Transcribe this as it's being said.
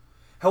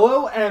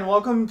Hello and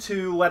welcome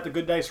to Let the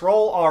Good Dice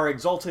Roll, our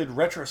exalted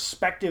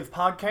retrospective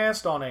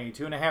podcast on a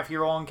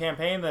 2.5-year-long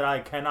campaign that I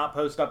cannot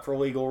post up for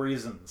legal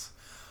reasons.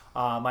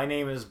 My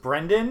name is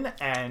Brendan,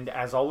 and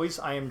as always,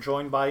 I am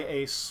joined by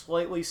a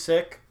slightly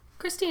sick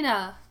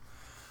Christina.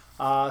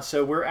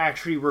 So we're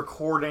actually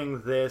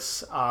recording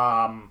this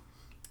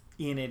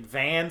in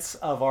advance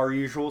of our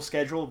usual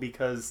schedule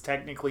because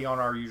technically on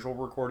our usual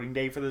recording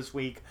day for this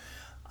week,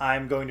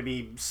 I'm going to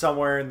be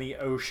somewhere in the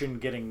ocean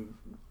getting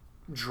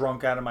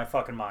drunk out of my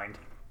fucking mind.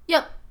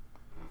 Yep.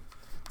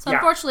 So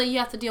unfortunately, you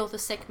have to deal with a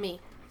sick me.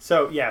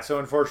 So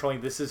unfortunately,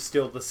 this is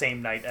still the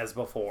same night as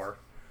before.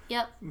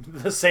 Yep.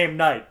 The same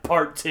night,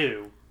 part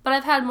 2. But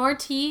I've had more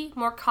tea,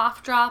 more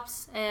cough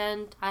drops,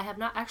 and I have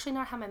not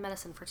had my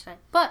medicine for tonight.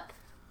 But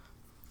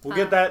we'll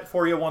get that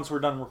for you once we're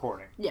done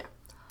recording. Yeah.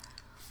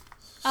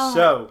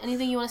 So,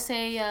 anything you want to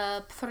say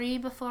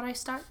before I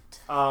start?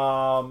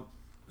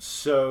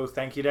 So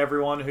thank you to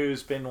everyone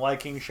who's been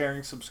liking,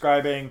 sharing,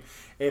 subscribing.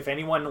 If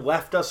anyone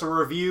left us a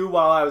review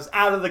while I was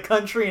out of the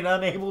country and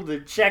unable to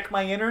check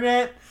my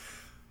internet,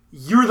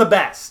 you're the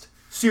best.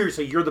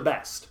 Seriously, you're the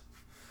best.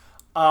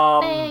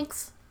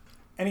 Thanks.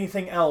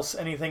 Anything else?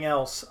 I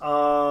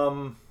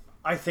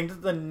think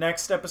that the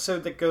next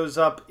episode that goes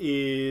up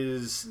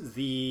is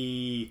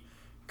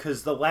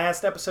because the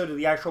last episode of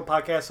the actual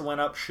podcast that went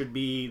up should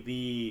be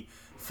the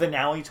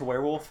finale to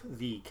Werewolf,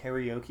 the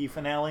karaoke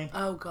finale.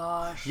 Oh,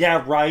 gosh.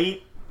 Yeah,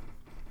 right?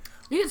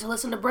 You get to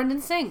listen to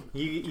Brendan sing.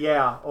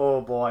 Yeah,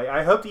 oh boy.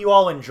 I hope that you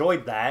all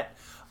enjoyed that.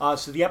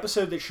 So the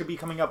episode that should be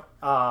coming up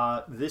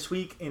this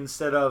week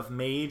instead of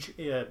Mage,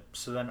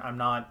 so then I'm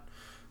not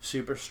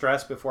super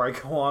stressed before I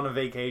go on a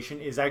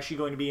vacation, is actually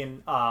going to be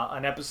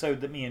an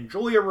episode that me and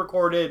Julia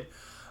recorded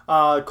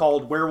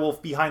called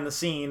Werewolf Behind the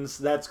Scenes.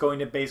 That's going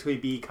to basically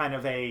be kind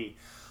of a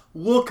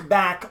look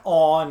back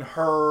on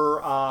her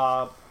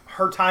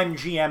time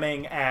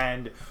GMing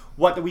and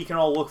what that we can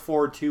all look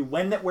forward to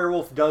when that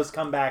werewolf does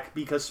come back,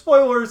 because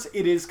spoilers,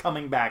 it is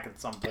coming back at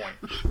some point.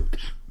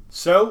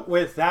 So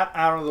with that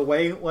out of the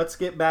way, let's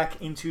get back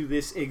into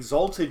this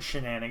exalted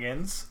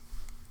shenanigans.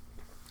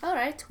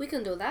 Alright, we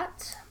can do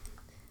that.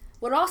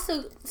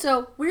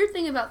 Weird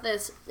thing about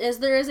this is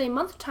there is a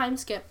month time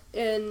skip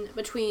in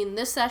between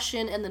this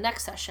session and the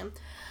next session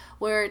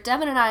where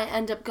Devin and I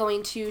end up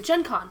going to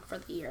Gen Con for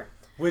the year.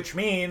 Which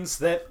means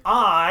that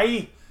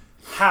I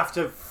have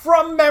to,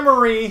 from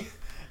memory,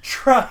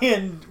 try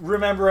and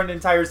remember an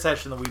entire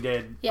session that we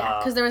did. Yeah,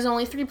 because there was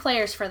only 3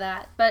 players for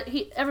that. But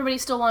everybody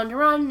still wanted to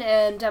run,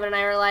 and Devin and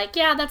I were like,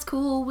 yeah, that's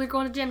cool, we're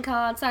going to Gen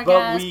Con, sorry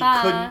guys, but we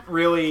bye. Couldn't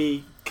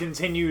really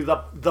continue the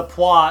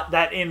plot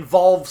that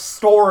involves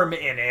Storm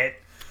in it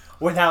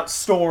without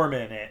Storm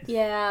in it.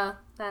 Yeah,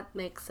 that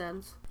makes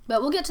sense.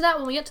 But we'll get to that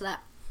when we get to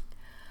that.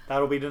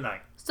 That'll be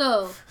tonight.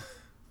 So,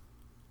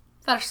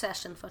 first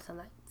session for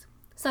tonight.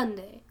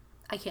 Sunday.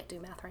 I can't do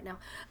math right now.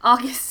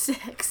 August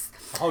 6th.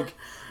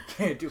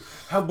 Can't do.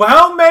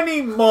 How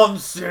many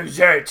months is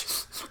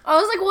it? I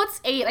was like, what's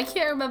 8? I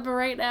can't remember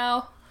right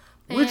now.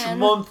 Which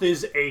month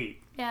is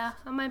 8? Yeah,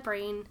 on my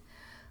brain.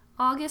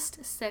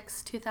 August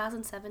 6th,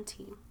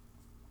 2017.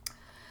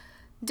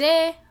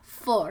 Day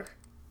 4.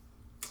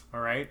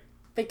 Alright.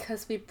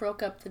 Because we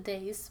broke up the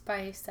days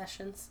by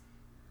sessions.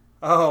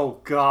 Oh,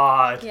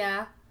 God.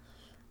 Yeah.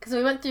 Because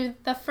we went through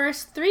the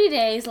first 3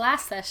 days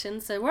last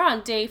session, so we're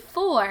on day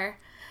 4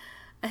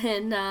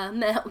 in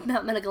Mount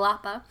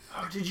Metagalapa.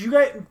 Oh,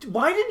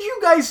 why did you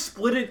guys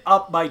split it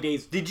up by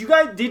days? Did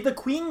the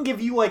Queen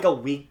give you like a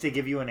week to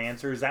give you an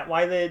answer? Is that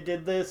why they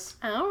did this?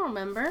 I don't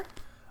remember.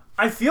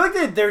 I feel like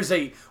that there's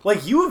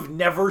you have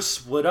never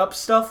split up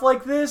stuff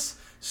like this,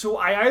 so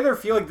I either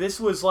feel like this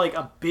was like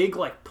a big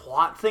like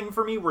plot thing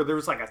for me where there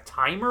was like a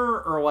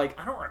timer, or like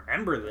I don't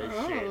remember this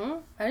shit.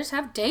 I just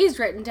have days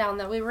written down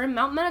that we were in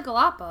Mount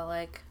Metagalapa.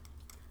 Like,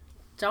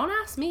 don't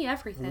ask me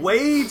everything.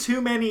 Way too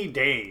many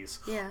days.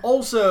 Yeah.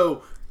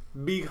 Also,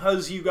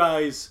 because you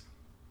guys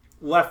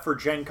left for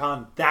Gen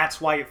Con, that's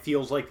why it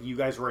feels like you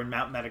guys were in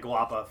Mount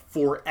Metagalapa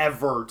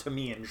forever to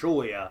me and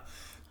Julia.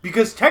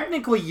 Because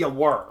technically you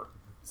were.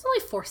 It's only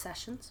 4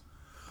 sessions.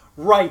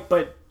 Right,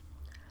 but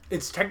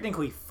it's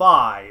technically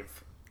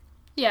 5.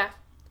 Yeah.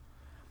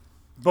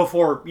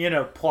 Before,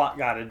 plot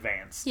got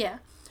advanced. Yeah.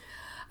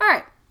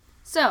 Alright.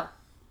 So,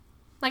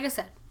 like I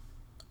said,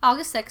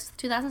 August 6th,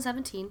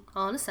 2017,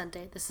 on a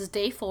Sunday. This is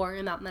day 4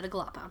 in Mount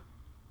Metagalapa.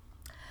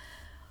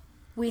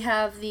 We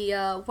have the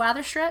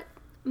Watherstret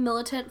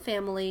militant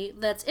family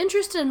that's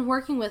interested in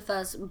working with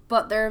us,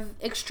 but they're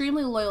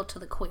extremely loyal to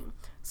the Queen.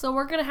 So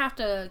we're going to have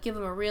to give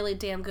them a really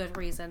damn good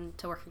reason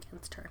to work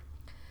against her.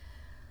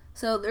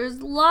 So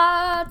there's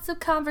lots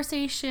of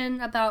conversation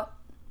about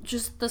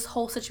just this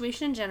whole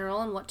situation in general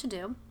and what to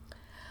do.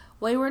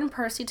 Wayward and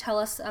Percy tell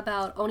us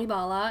about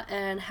Onibala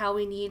and how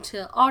we need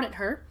to audit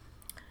her.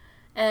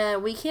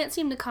 And we can't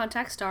seem to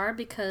contact Star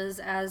because,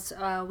 as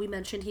we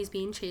mentioned, he's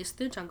being chased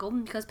through the jungle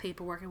because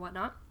paperwork and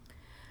whatnot.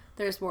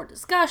 There's more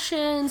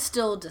discussion,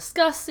 still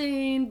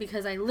discussing,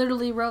 because I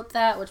literally wrote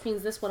that, which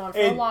means this went on for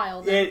a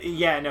while.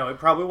 It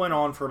probably went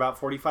on for about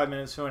 45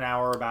 minutes to an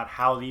hour about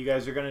how you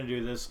guys are going to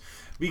do this.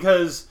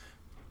 Because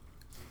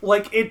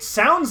like, it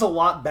sounds a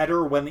lot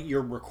better when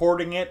you're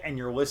recording it and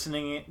you're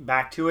listening it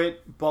back to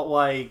it, but,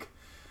 like,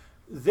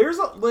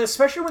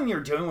 especially when you're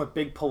dealing with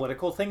big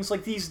political things,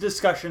 like, these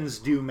discussions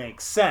do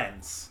make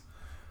sense.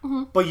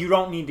 Mm-hmm. But you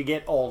don't need to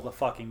get all the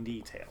fucking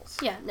details.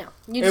 Yeah, no.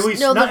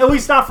 At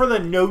least not for the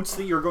notes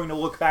that you're going to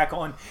look back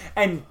on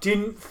and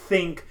didn't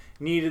think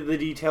needed the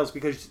details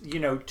because,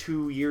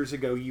 2 years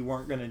ago you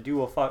weren't going to do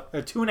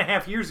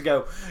 2.5 years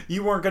ago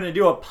you weren't going to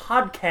do a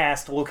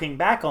podcast looking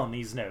back on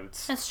these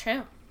notes. That's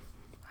true.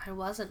 I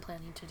wasn't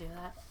planning to do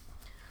that.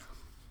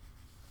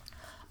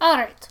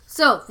 Alright,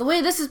 so the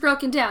way this is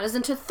broken down is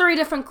into 3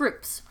 different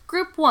groups.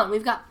 Group 1,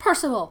 we've got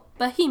Percival,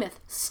 Behemoth,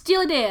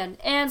 Steely Dan,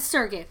 and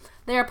Sergei.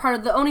 They are part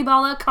of the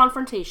Onibala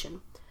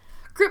confrontation.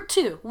 Group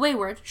 2,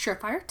 Wayward,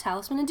 Surefire,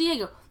 Talisman, and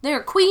Diego. They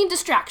are Queen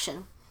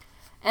Distraction.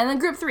 And then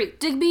Group 3,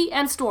 Digby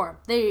and Storm.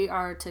 They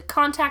are to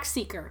Contact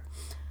Seeker.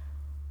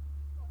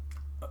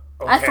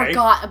 Okay. I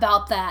forgot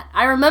about that.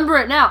 I remember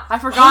it now. I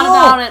forgot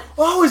about it.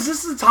 Oh, is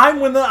this the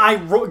time when I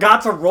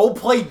got to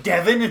roleplay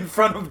Devin in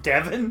front of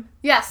Devin?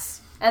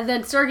 Yes. And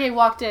then Sergei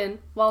walked in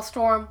while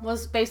Storm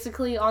was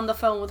basically on the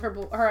phone with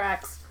her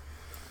ex.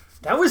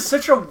 That was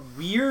such a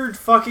weird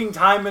fucking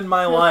time in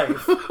my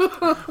life.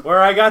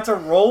 Where I got to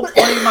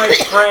roleplay my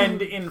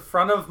friend in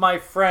front of my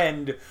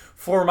friend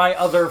for my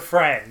other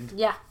friend.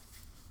 Yeah.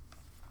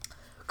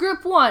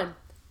 Group 1.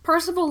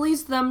 Percival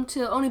leads them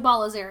to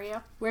Onibala's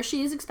area, where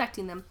she is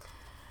expecting them.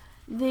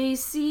 They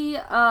see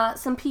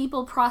some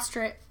people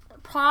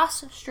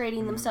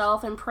prostrating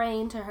themselves and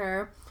praying to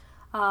her.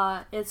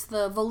 It's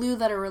the Valu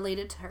that are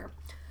related to her.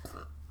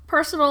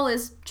 Percival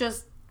is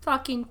just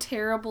fucking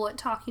terrible at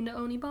talking to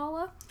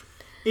Onibala.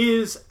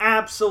 Is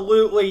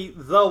absolutely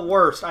the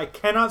worst. I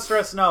cannot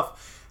stress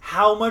enough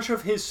how much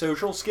of his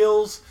social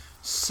skills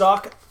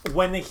suck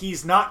when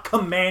he's not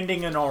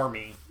commanding an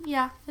army.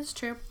 Yeah, it's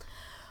true.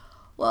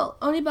 Well,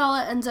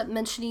 Onibala ends up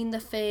mentioning the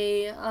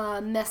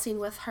Fae messing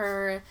with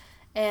her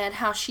and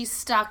how she's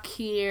stuck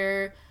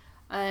here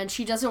and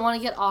she doesn't want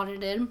to get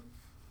audited.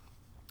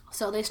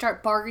 So they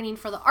start bargaining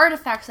for the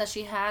artifacts that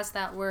she has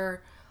that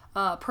were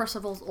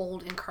Percival's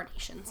old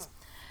incarnations.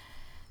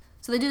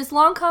 So they do this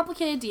long,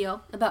 complicated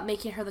deal about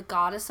making her the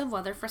goddess of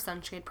weather for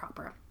Sunshade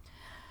proper.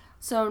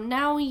 So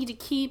now we need to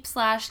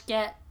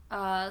keep/get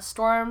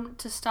Storm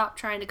to stop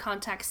trying to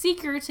contact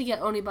Seeker to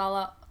get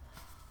Onibala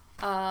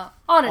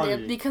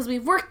audited because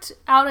we've worked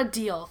out a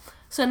deal.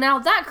 So now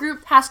that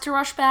group has to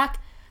rush back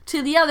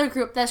to the other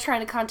group that's trying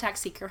to contact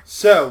Seeker.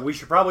 So we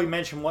should probably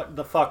mention what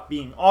the fuck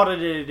being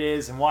audited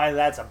is and why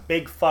that's a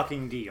big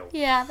fucking deal.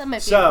 Yeah, that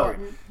might be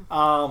important.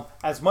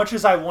 As much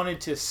as I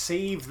wanted to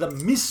save the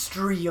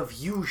mystery of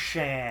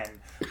Yushan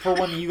for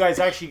when you guys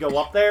actually go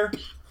up there,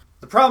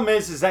 the problem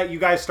is that you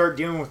guys start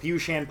dealing with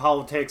Yushan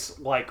politics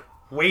like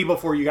way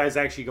before you guys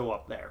actually go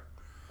up there.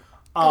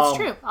 That's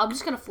true. I'm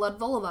just gonna flood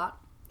Volivat.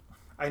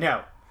 I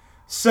know.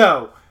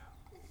 So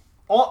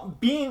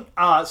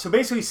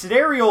basically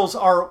Siderials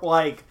are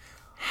like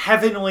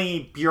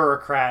heavenly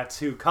bureaucrats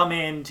who come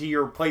into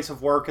your place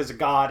of work as a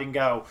god and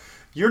go,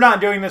 "You're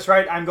not doing this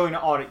right, I'm going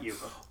to audit you."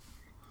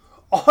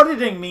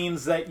 Auditing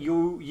means that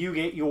you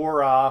get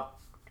your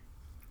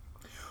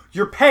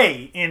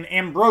pay in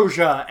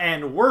ambrosia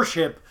and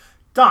worship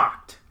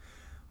docked.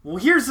 Well,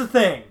 here's the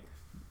thing.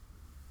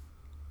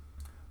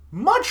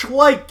 Much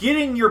like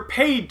getting your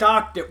pay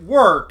docked at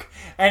work,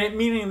 and it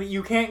meaning that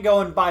you can't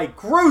go and buy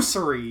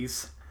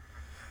groceries,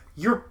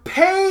 your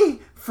pay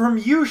from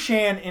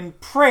Yushan in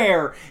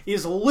prayer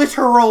is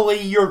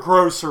literally your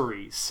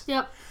groceries.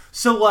 Yep.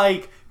 So,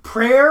 like,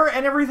 prayer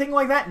and everything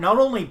like that not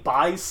only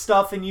buys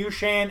stuff in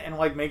Yushan and,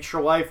 like, makes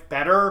your life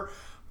better,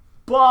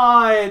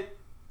 but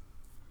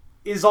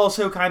is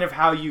also kind of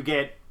how you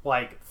get,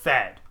 like,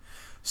 fed.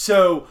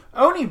 So,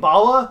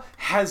 Onibala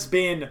has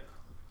been...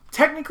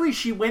 Technically,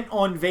 she went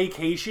on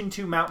vacation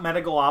to Mount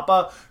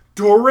Metagalapa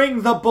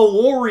during the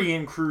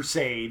Balorian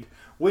Crusade,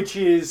 which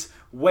is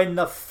when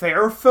the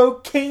fair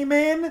folk came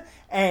in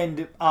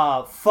and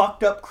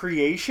fucked up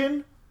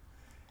creation.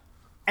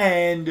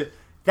 And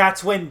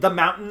that's when the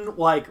mountain,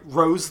 like,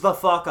 rose the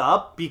fuck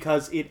up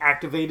because it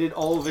activated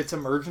all of its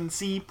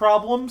emergency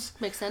problems.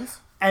 Makes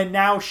sense. And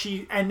now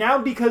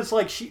because,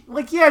 like,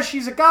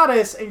 she's a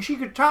goddess and she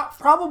could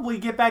probably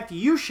get back to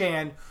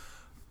Yushan,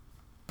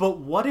 but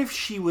what if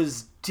she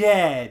was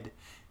dead?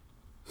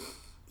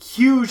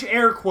 Huge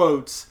air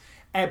quotes.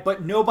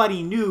 But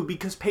nobody knew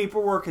because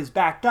paperwork is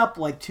backed up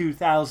like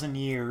 2,000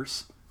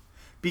 years.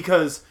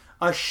 Because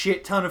a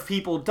shit ton of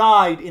people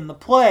died in the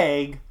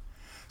plague.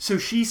 So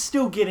she's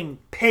still getting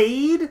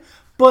paid,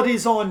 but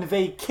is on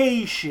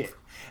vacation.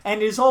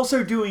 And is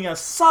also doing a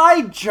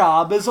side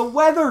job as a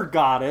weather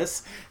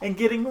goddess and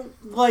getting,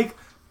 like,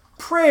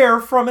 prayer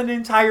from an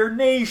entire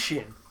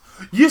nation.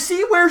 You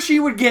see where she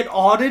would get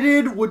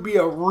audited would be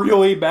a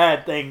really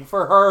bad thing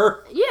for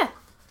her. Yeah.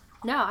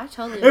 No, I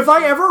totally If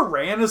I ever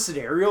ran a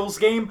Siderials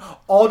game,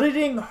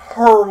 auditing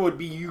her would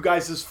be you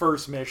guys'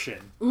 first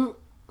mission. So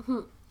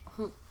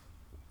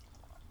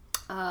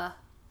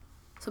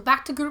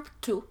back to Group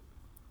 2.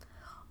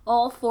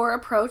 All 4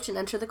 approach and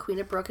enter the Queen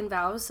of Broken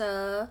Vows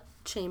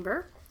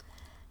chamber.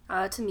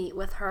 to meet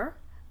with her.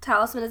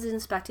 Talisman is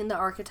inspecting the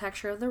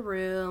architecture of the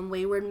room.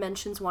 Wayward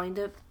mentions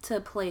wanting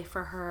to play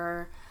for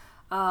her.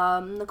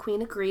 The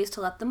queen agrees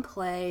to let them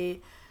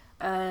play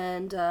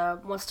and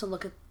wants to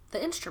look at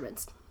the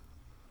instruments.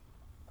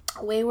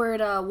 Wayward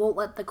won't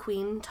let the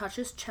queen touch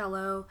his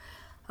cello,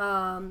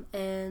 and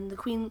the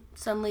queen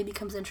suddenly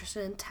becomes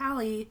interested in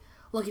Tally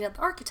looking at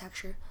the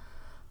architecture.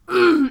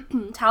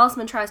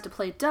 Talisman tries to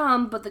play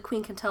dumb, but the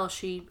queen can tell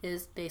she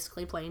is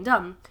basically playing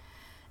dumb.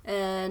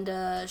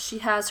 And she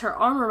has her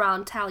arm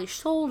around Tally's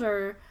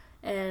shoulder,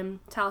 and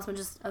Talisman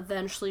just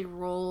eventually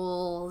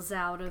rolls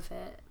out of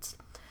it.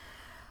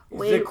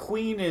 The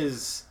queen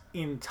is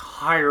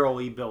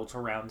entirely built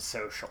around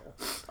social.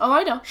 Oh,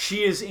 I know.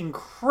 She is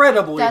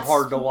incredibly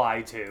hard to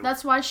lie to.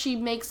 That's why she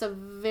makes a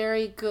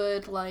very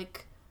good,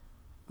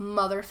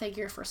 mother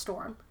figure for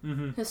Storm.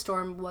 Mm-hmm. Because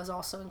Storm was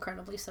also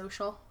incredibly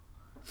social.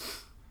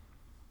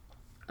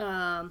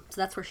 So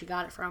that's where she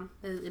got it from,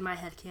 in my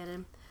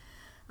headcanon.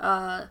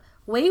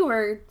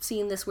 Wayward,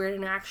 seeing this weird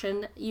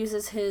interaction,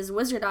 uses his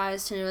wizard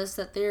eyes to notice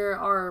that there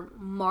are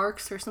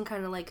marks or some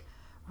kind of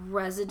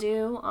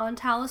residue on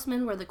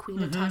Talisman where the queen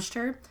had touched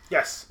her.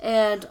 Yes.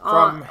 And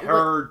from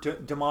her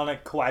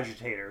demonic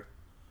coadjutor.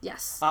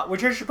 Yes.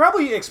 Which I should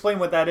probably explain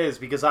what that is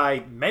because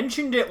I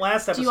mentioned it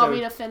last episode. Do you want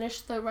me to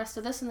finish the rest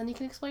of this and then you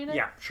can explain it?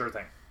 Yeah, sure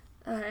thing.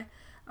 Okay.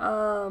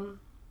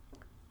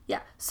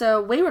 Yeah.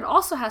 So Wayward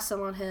also has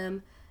some on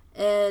him.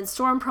 And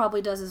Storm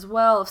probably does as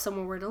well if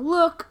someone were to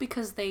look,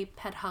 because they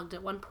had hugged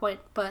at one point,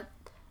 but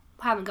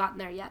haven't gotten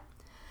there yet.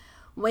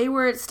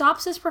 Wayward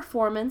stops his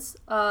performance,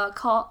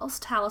 calls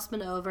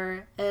Talisman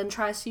over, and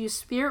tries to use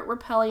Spirit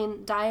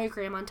Repelling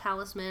Diagram on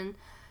Talisman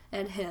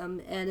and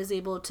him, and is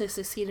able to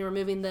succeed in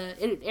removing the,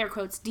 air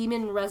quotes,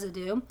 demon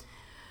residue.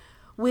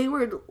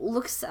 Wayward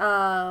looks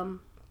at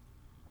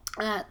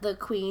the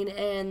queen,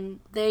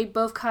 and they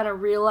both kind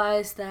of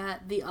realize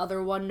that the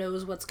other one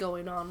knows what's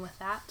going on with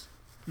that.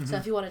 Mm-hmm. So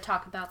if you want to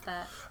talk about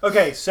that.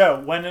 Okay,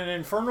 so when an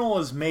infernal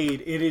is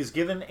made, it is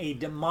given a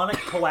demonic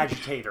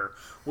coadjutor,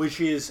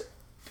 which is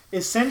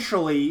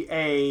essentially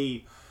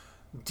a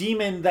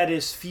demon that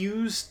is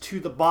fused to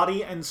the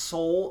body and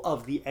soul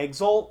of the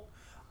exalt.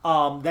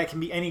 That can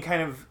be any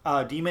kind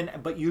of demon,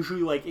 but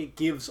usually it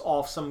gives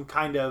off some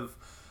kind of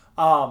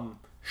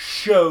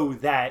show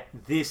that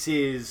this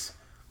is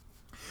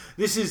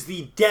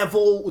the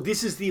devil,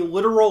 this is the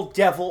literal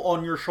devil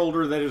on your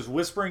shoulder that is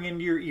whispering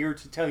into your ear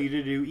to tell you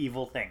to do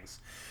evil things.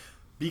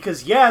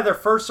 Because, they're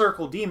first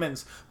circle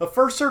demons. The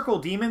first circle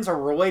demons are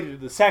related to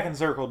the second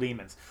circle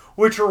demons,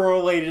 which are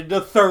related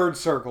to third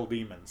circle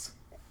demons.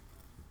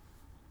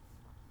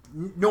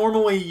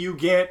 Normally, you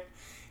get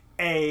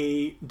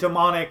a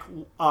demonic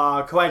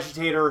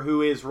coadjutor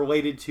who is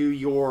related to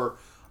your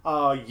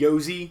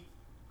Yozi.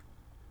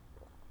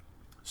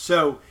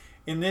 So,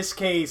 in this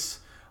case,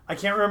 I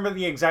can't remember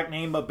the exact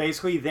name, but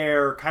basically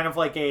they're kind of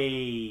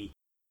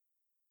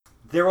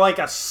they're like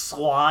a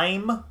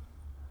slime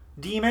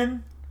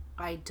demon.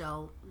 I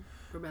don't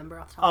remember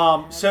off the top of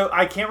my head. So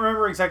I can't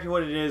remember exactly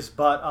what it is,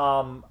 but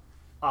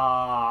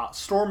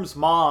Storm's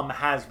mom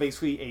has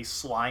basically a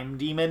slime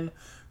demon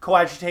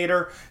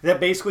coadjutor that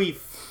basically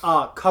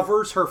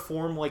covers her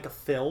form like a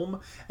film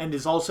and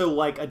is also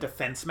a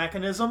defense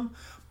mechanism.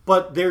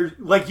 But they're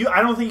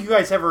I don't think you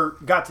guys ever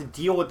got to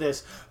deal with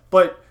this,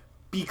 but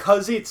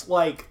because it's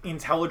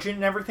intelligent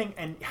and everything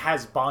and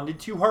has bonded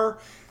to her,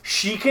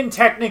 she can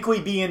technically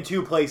be in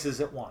two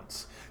places at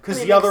once. Because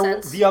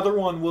the other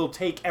one will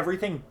take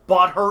everything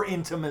but her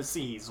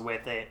intimacies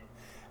with it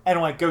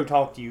and go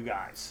talk to you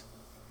guys.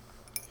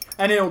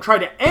 And it'll try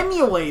to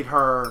emulate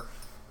her,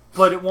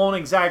 but it won't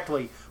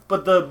exactly.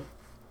 But the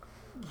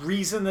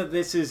reason that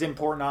this is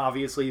important,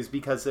 obviously, is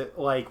because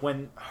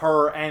when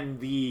her and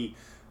the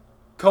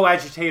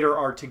coadjutor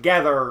are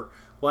together,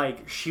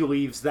 she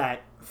leaves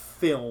that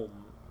film,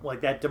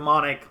 that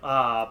demonic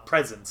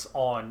presence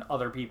on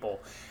other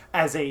people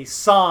as a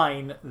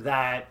sign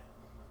that,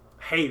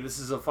 hey, this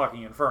is a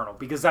fucking infernal.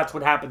 Because that's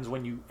what happens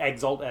when you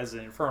exalt as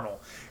an infernal.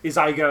 Is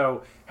I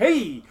go,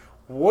 hey,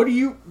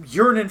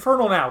 you're an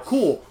infernal now.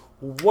 Cool.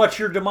 What's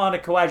your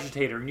demonic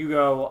coadjutor? And you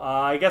go,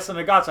 I guess an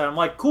Agata. I'm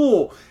like,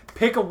 cool.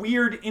 Pick a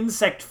weird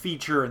insect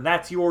feature and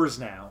that's yours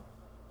now.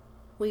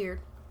 Weird.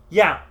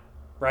 Yeah.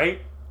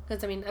 Right?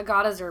 Because,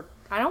 Agatas are...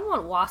 I don't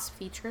want wasp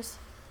features.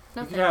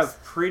 No, you could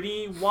have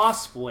pretty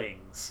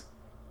wasplings.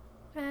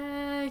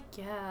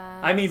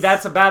 Guess.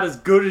 That's about as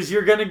good as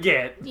you're gonna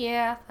get.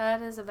 Yeah,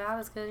 that is about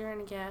as good as you're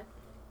gonna get.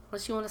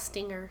 Unless you want a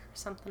stinger or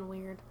something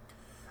weird.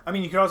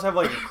 You could also have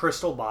a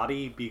crystal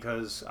body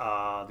because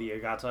the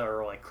Agata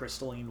are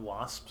crystalline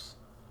wasps.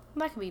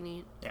 That could be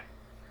neat. Yeah.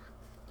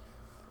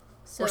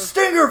 So, or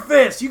stinger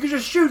fist! You could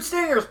just shoot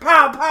stingers!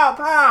 Pow, pow,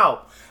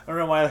 pow! I don't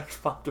know why that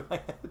popped in my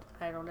head.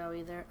 I don't know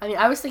either.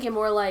 I was thinking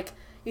more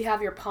you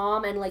have your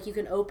palm and you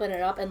can open it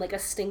up and a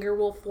stinger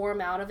will form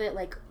out of it,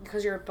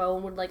 because your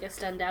bone would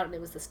extend out and it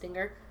was the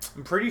stinger.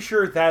 I'm pretty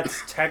sure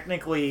that's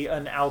technically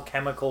an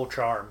alchemical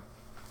charm.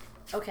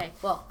 Okay,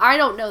 well, I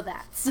don't know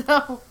that,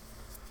 so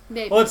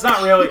maybe. Well, it's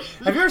not really.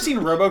 Have you ever seen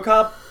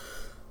RoboCop?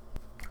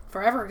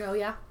 Forever ago,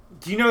 yeah.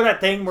 Do you know that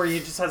thing where he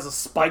just has a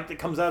spike that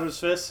comes out of his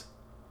fist?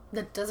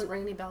 That doesn't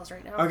ring any bells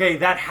right now. Okay,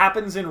 that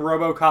happens in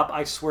RoboCop.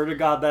 I swear to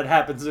God, that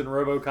happens in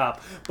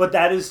RoboCop. But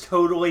that is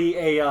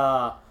totally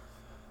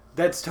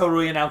that's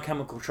totally an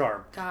alchemical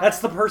charm. That's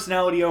the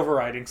personality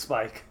overriding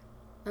spike.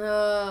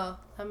 Oh,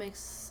 that makes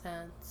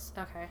sense.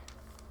 Okay.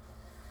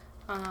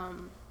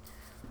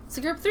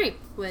 So group 3,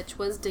 which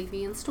was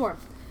Digby and Storm.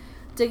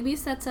 Digby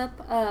sets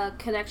up a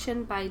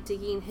connection by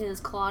digging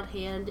his clawed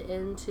hand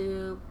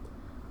into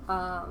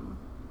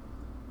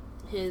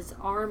his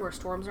arm, or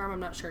Storm's arm. I'm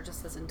not sure. It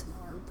just says into the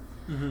arm.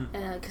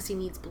 Because he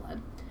needs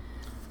blood.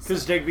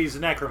 Because Digby's a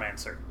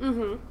necromancer.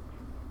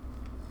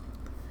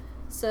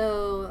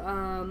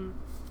 So,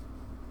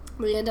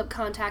 we end up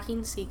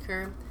contacting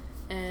Seeker,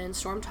 and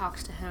Storm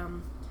talks to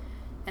him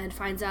and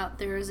finds out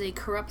there is a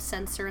corrupt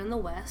censor in the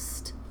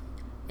West.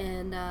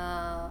 And,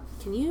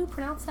 can you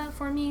pronounce that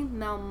for me?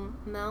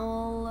 Malmarus?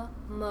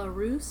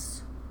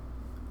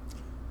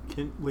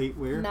 Wait,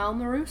 where?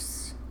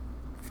 Malmarus?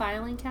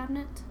 Filing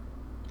cabinet?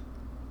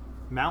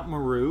 Mount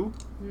Maru?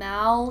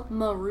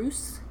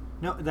 Malmarus?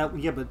 No,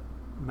 but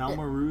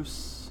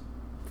Malmarus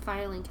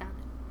filing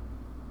cabinet.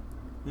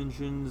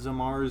 mentions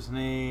Amar's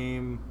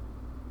name.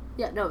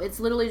 Yeah, no, it's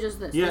literally just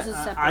this. Yeah, this is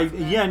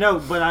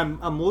separate. But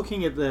I'm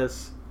looking at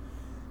this,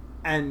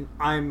 and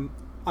I'm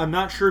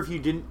not sure if you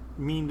didn't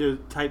mean to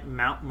type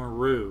Mount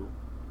Maru.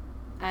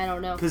 I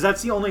don't know. Because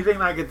that's the only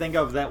thing I could think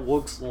of that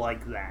looks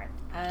like that.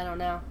 I don't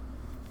know.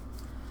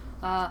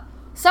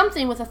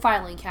 Something with a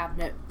filing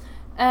cabinet.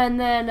 And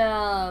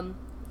then,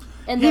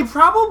 he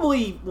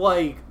probably,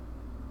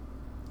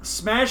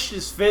 smashed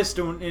his fist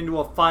into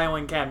a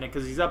filing cabinet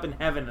because he's up in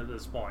heaven at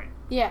this point.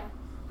 Yeah,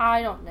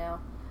 I don't know.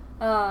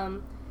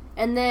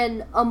 And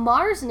then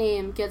Amar's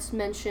name gets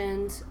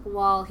mentioned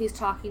while he's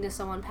talking to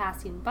someone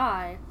passing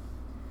by.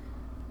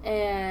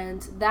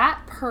 And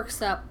that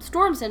perks up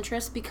Storm's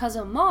interest because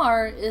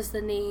Amar is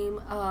the name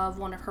of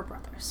one of her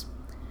brothers.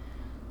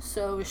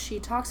 So she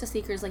talks to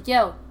Seekers like,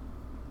 yo,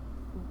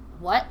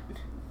 what?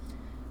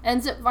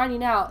 Ends up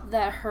finding out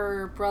that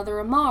her brother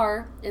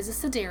Amar is a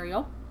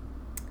Sidereal.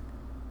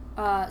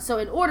 So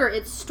in order,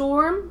 it's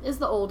Storm is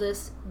the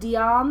oldest,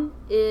 Diam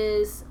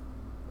is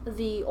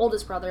the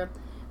oldest brother,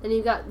 then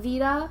you've got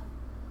Vida,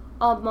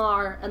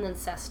 Amar, and then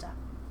Sesta.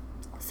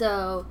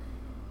 So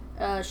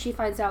she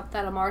finds out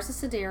that Amar's a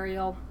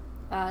Sidereal,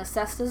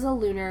 Sesta's a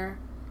Lunar,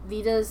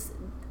 Vida's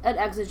an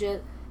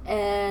Exigent,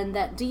 and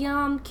that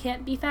Diam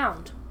can't be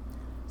found.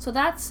 So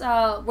that's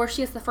where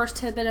she gets the first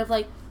tidbit of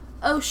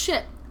oh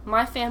shit,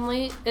 my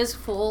family is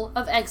full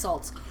of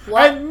Exalts.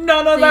 What and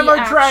none of them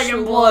are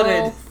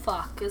dragon-blooded.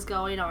 Fuck is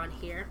going on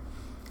here?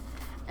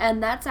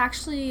 And that's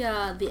actually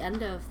the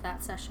end of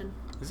that session.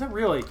 Is that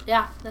really?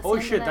 Yeah. That's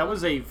Holy shit, that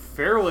was a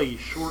fairly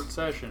short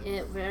session.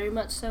 It very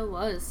much so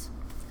was.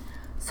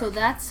 So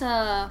that's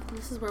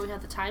this is where we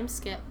have the time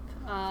skip,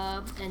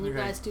 and you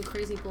guys do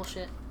crazy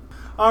bullshit.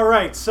 All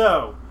right,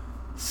 so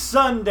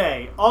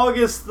Sunday,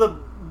 August the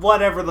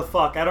whatever the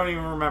fuck, I don't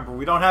even remember.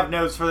 We don't have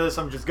notes for this.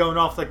 I'm just going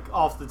off the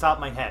top of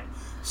my head.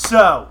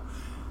 So,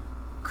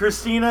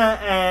 Christina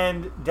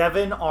and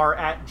Devin are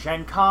at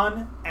Gen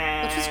Con,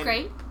 and which is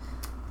great.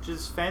 Which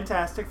is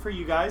fantastic for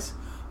you guys.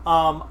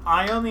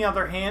 I, on the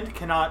other hand,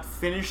 cannot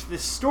finish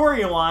this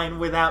storyline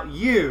without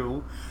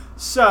you.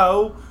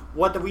 So,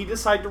 what we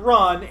decide to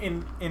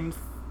run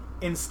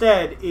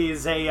instead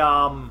is a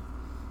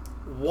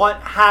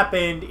what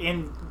happened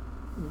in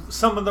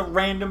some of the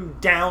random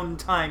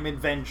downtime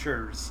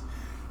adventures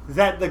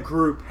that the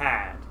group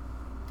had.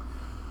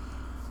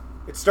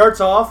 It starts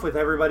off with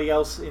everybody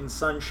else in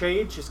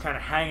Sunshade just kind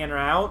of hanging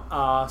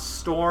out.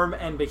 Storm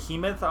and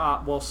Behemoth.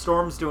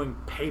 Storm's doing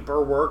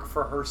paperwork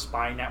for her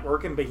spy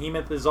network, and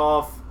Behemoth is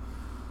off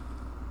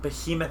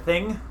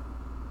behemothing.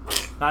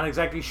 Not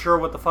exactly sure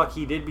what the fuck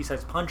he did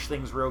besides punch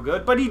things real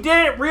good, but he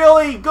did it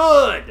really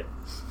good!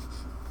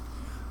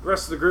 The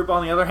rest of the group,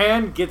 on the other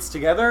hand, gets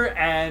together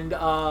and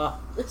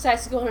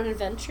decides to go on an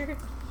adventure.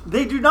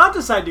 They do not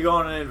decide to go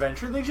on an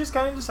adventure. They just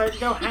kind of decide to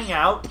go hang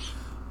out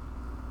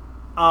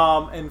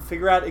and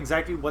figure out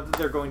exactly what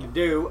they're going to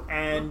do.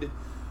 And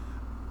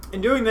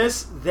in doing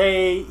this,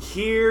 they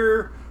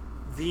hear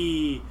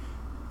the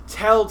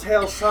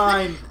telltale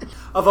sign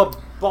of a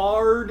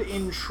bard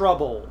in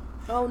trouble.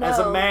 Oh no. As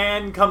a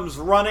man comes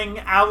running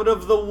out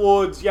of the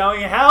woods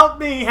yelling, "Help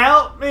me!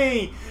 Help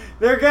me!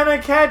 They're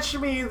gonna catch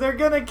me! They're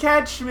gonna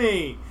catch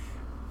me!"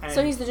 And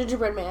so he's the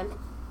gingerbread man.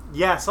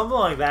 Yeah, something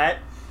like that.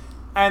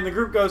 And the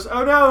group goes,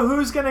 "Oh no,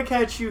 who's gonna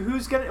catch you?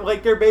 Who's gonna..."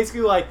 They're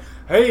basically like,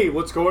 "Hey,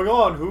 what's going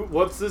on?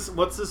 What's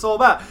this all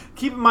about?"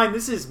 Keep in mind,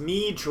 this is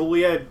me,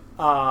 Julia,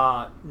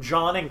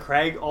 John, and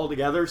Craig all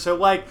together. So,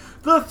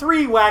 the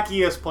three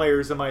wackiest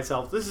players and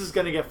myself. This is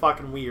gonna get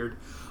fucking weird.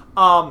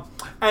 And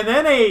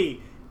then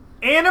a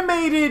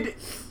animated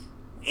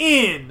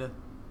inn,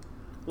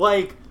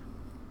 a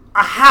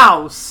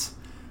house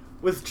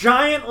with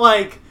giant,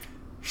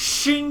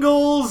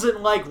 shingles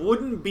and,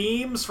 wooden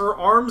beams for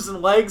arms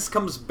and legs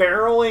comes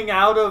barreling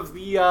out of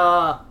the,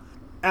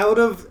 out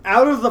of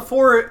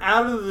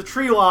the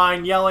tree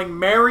line yelling,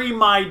 "Marry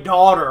my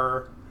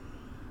daughter."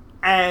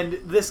 And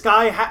this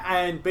guy,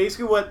 and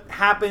basically what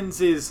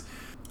happens is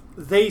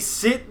they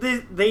stop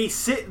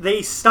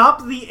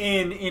the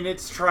inn in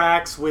its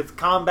tracks with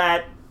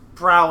combat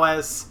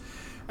prowess,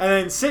 and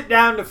then sit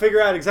down to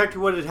figure out exactly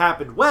what had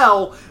happened.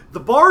 Well, the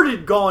bard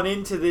had gone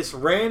into this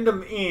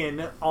random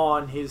inn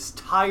on his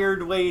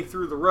tired way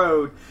through the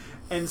road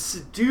and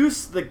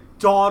seduced the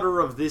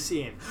daughter of this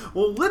inn.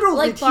 Well,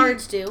 literally... Like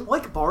bards do.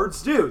 Like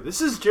bards do.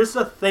 This is just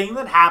a thing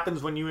that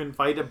happens when you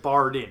invite a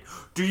bard in.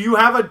 Do you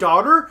have a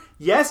daughter?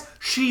 Yes,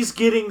 she's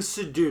getting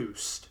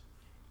seduced.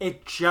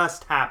 It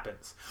just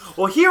happens.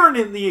 Well, here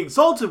in the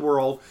Exalted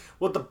world,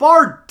 what the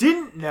bard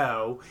didn't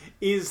know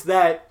is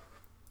that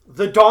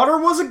the daughter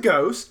was a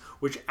ghost,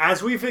 which,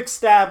 as we've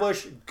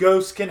established,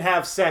 ghosts can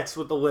have sex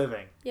with the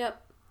living. Yep.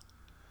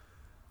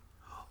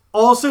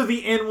 Also, the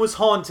inn was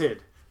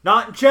haunted.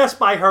 Not just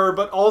by her,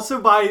 but also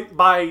by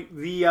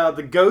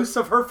the ghosts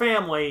of her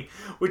family,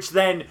 which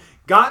then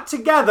got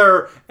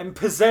together and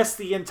possessed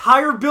the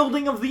entire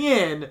building of the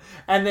inn,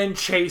 and then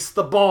chased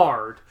the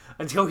bard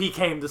until he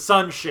came to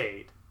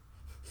Sunshade.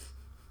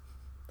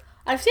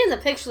 I've seen the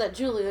picture that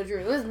Julia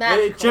drew. It was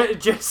magical. It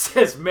just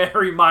says,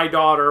 "Marry my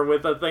daughter,"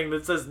 with a thing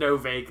that says "no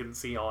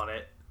vacancy" on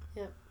it.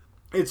 Yep.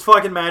 It's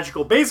fucking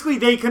magical. Basically,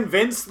 they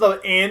convinced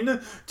the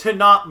inn to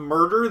not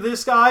murder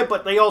this guy,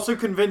 but they also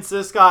convinced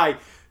this guy,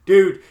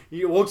 dude,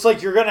 it looks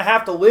like you're going to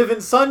have to live in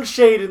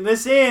Sunshade in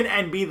this inn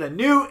and be the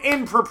new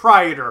inn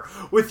proprietor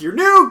with your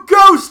new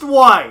ghost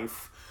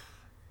wife.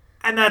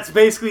 And that's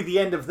basically the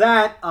end of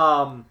that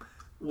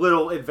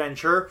little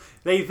adventure.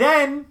 They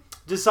then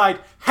decide,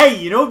 hey,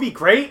 you know what would be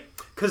great?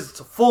 Because it's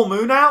a full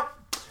moon out.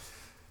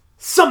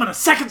 Summon a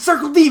second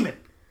circle demon.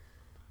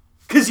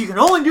 Because you can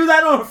only do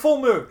that on a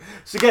full moon.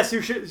 So guess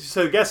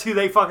who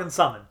they fucking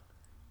summon?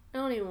 I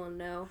don't even want to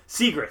know.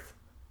 Seagrith,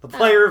 the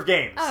player of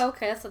games. Oh,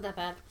 okay. That's not that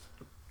bad.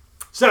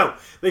 So,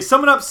 they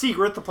summon up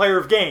Seagrith, the player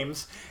of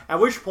games, at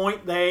which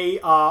point they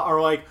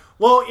are like,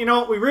 well, you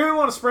know, we really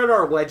want to spread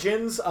our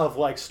legends of,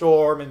 like,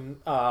 Storm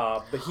and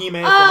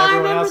Behemoth and everyone else. I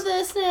remember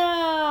this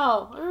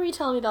now. I remember you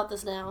telling me about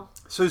this now.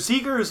 So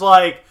Seegrith is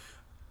like,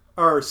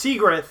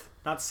 Seagrith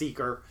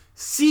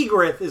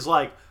is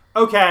like,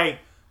 okay,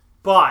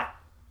 but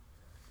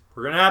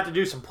we're going to have to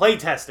do some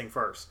playtesting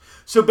first.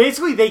 So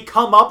basically they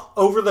come up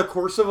over the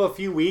course of a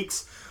few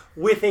weeks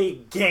with a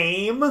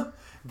game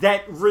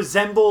that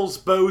resembles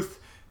both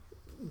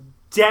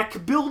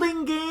deck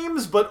building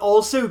games, but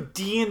also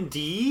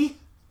D&D,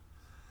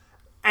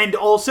 and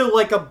also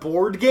like a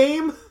board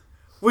game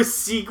with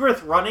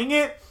Seagrith running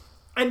it.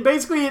 And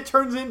basically it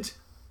turns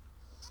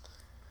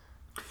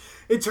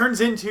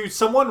into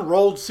someone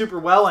rolled super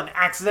well and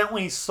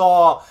accidentally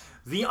saw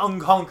the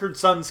Unconquered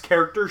Sons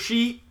character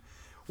sheet,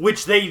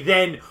 which they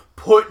then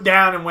put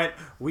down and went,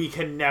 we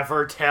can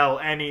never tell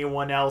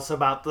anyone else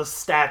about the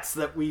stats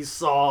that we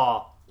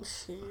saw.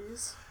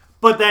 Jeez.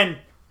 But then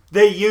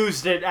they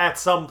used it at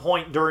some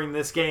point during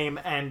this game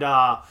and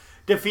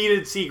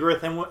defeated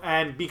Seagrith.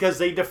 And because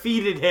they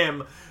defeated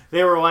him,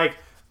 they were like,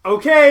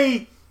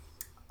 okay,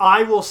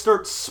 I will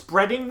start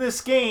spreading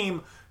this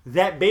game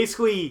that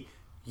basically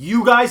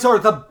you guys are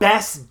the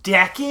best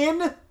deck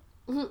in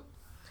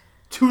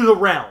to the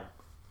realm.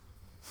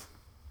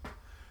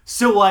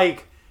 So,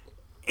 like,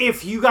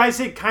 if you guys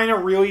had kind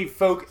of really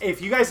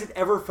if you guys had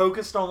ever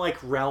focused on, like,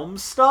 realm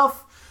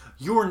stuff,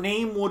 your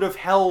name would have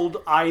held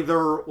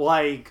either,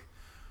 like,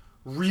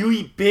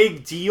 really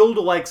big deal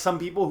to, like, some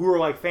people who are,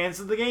 like, fans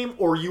of the game,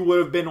 or you would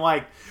have been,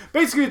 like,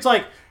 basically it's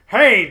like,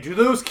 hey, do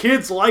those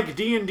kids like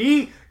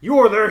D&D? You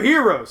are their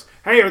heroes.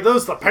 Hey, are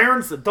those the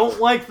parents that don't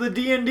like the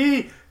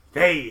D&D?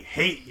 They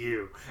hate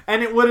you.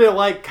 And it would have,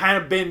 like, kind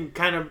of been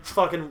kind of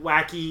fucking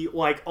wacky,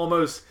 like,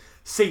 almost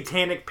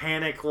satanic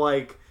panic,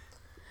 like...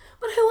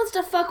 But who wants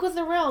to fuck with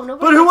the realm?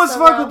 But who wants to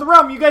fuck with the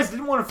realm? You guys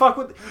didn't want to fuck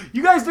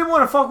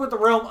with the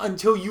realm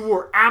until you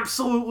were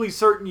absolutely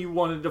certain you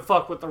wanted to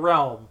fuck with the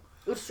realm.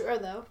 It's true,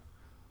 though.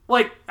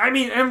 Like, I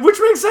mean, and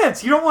which makes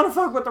sense. You don't want to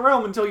fuck with the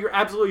realm until you're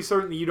absolutely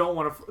certain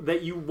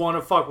that you want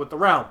to fuck with the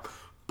realm.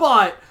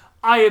 But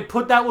I had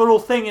put that little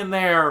thing in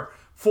there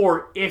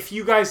for if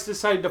you guys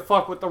decided to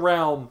fuck with the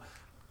realm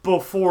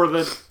before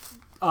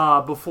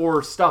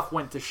before stuff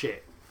went to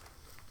shit.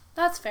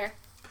 That's fair.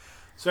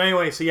 So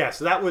anyway, so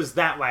that was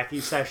that wacky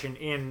session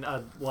in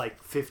a,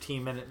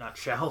 15-minute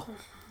nutshell.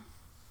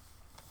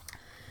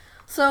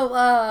 So,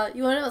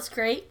 you want to know what's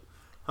great?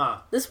 Huh.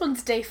 This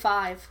one's day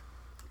 5.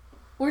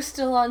 We're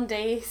still on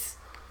days.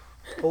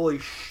 Holy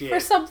shit.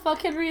 For some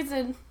fucking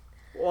reason.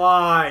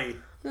 Why?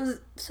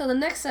 So the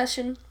next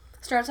session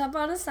starts up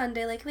on a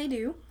Sunday like they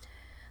do.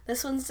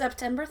 This one's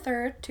September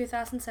 3rd,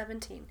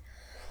 2017.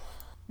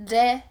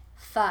 Day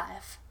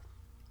 5.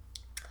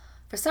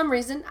 For some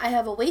reason, I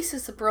have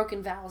Oasis of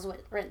Broken Vows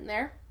written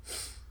there.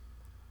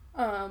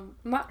 I'm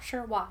not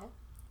sure why,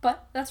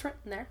 but that's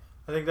written there.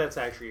 I think that's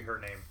actually her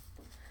name.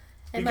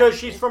 Because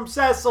she's from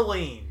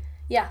Ceciline.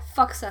 Yeah,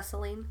 fuck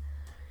Ceciline.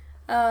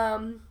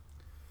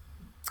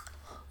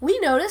 We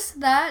notice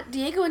that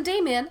Diego and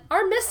Damian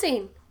are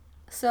missing.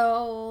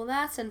 So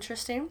that's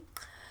interesting.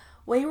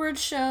 Wayward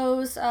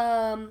shows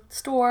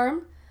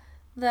Storm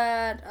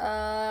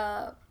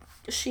that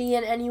she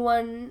and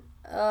anyone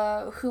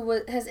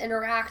who has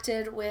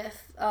interacted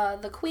with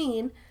the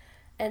queen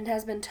and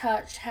has been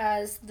touched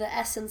has the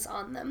essence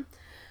on them.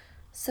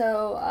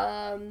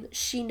 So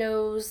she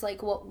knows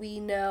like what we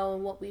know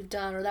and what we've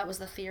done, or that was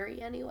the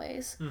theory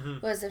anyways,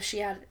 was if she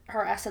had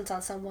her essence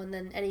on someone,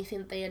 then anything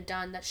that they had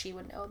done that she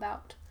would know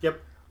about.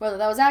 Yep. Whether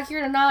that was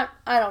accurate or not,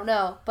 I don't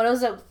know. But it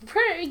was a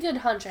pretty good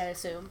hunch, I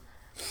assume.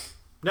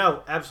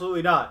 No,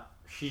 absolutely not.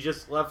 She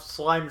just left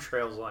slime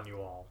trails on you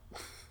all.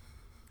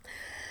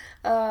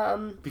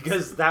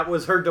 Because that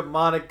was her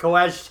demonic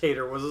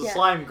coagitator, was a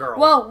slime girl.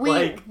 Well,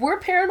 we're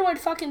paranoid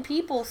fucking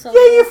people, so...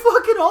 Yeah, you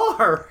fucking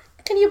are!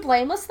 Can you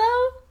blame us,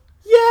 though?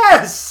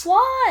 Yes!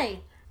 Why?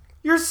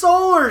 You're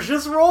Solars,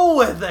 just roll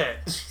with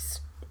it!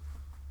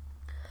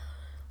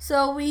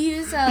 So we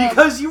use...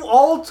 Because you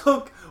all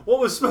took what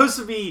was supposed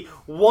to be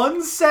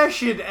one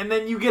session, and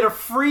then you get a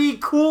free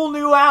cool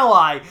new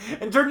ally,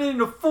 and turn it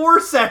into 4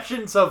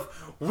 sessions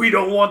of, we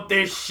don't want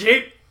this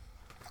shit!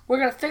 We're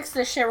gonna fix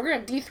this shit. We're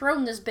gonna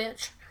dethrone this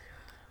bitch.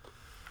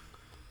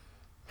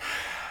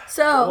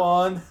 So... Go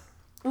on.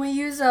 We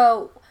use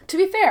to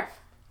be fair,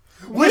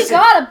 Listen,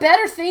 we got a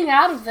better thing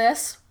out of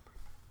this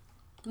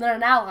than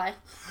an ally.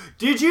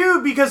 Did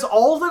you? Because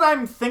all that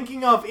I'm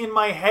thinking of in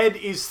my head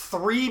is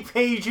 3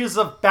 pages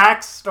of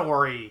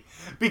backstory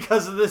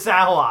because of this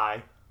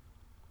ally.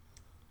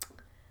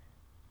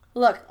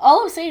 Look,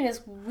 all I'm saying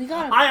is we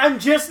got. I'm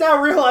just now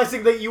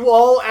realizing that you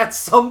all at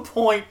some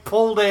point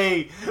pulled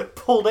a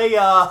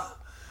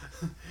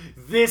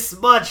this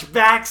much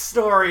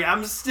backstory.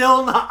 I'm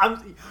still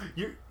not.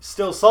 You're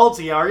still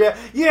salty, are you?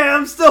 Yeah,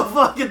 I'm still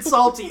fucking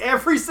salty.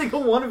 Every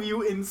single one of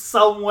you in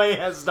some way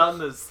has done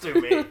this to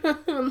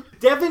me.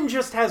 Devin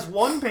just has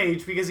 1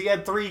 page because he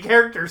had 3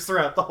 characters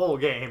throughout the whole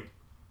game.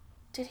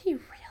 Did he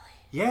really?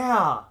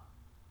 Yeah.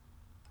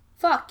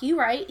 Fuck, you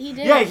right, he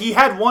did. Yeah, he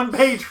had 1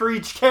 page for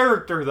each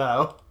character,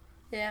 though.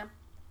 Yeah.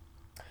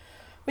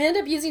 We end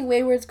up using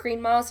Wayward's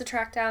green moss to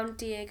track down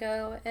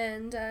Diego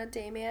and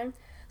Damian.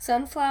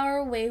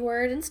 Sunflower,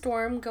 Wayward, and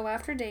Storm go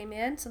after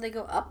Damian, so they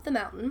go up the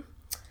mountain.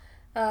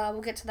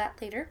 We'll get to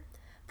that later.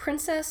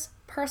 Princess,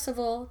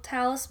 Percival,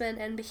 Talisman,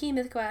 and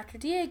Behemoth go after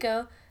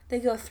Diego. They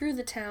go through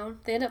the town.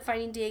 They end up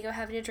finding Diego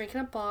having a drink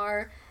in a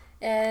bar,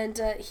 and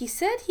he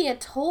said he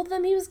had told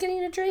them he was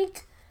getting a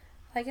drink.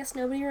 I guess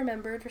nobody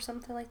remembered or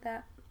something like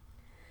that.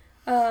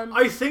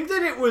 I think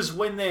that it was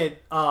when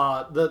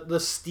the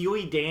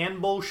Steely Dan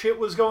bullshit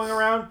was going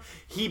around.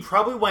 He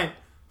probably went,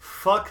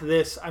 fuck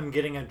this, I'm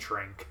getting a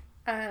drink.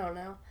 I don't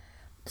know.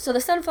 So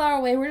the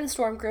Sunflower, Wayward, and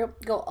Storm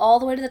group go all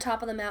the way to the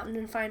top of the mountain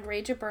and find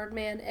Rage of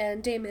Birdman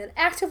and Damon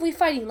actively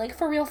fighting, like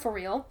for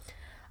real.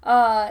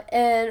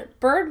 And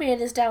Birdman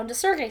is down to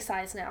Sergei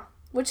size now,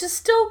 which is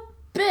still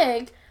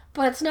big,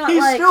 but it's not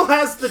He still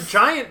has the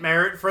giant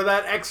merit for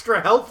that extra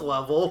health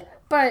level.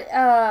 But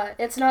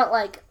it's not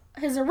like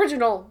his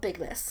original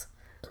bigness.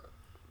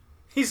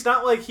 He's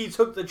not like he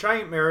took the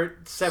giant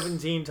merit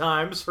 17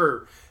 times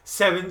for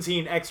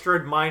 17 extra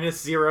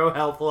 -0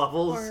 health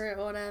levels. Or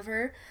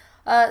whatever.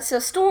 So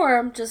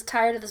Storm, just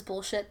tired of this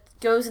bullshit,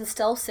 goes and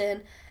stealths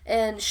in,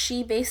 and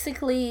she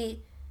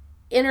basically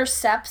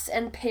intercepts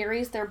and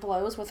parries their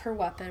blows with her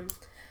weapon.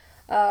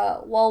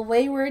 While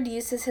Wayward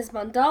uses his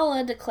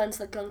mandala to cleanse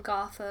the gunk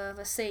off of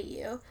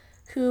Asayu,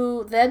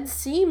 who then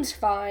seems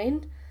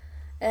fine,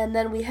 and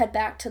then we head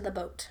back to the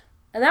boat.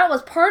 And that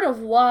was part of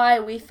why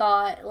we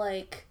thought,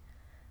 like,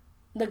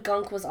 the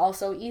gunk was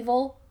also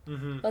evil.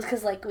 Mm-hmm. Was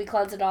because, like, we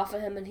cleansed it off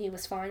of him and he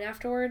was fine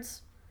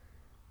afterwards.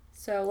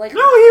 So, like... No,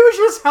 he was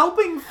just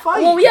helping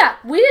fight. Well, yeah,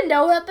 we didn't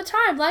know at the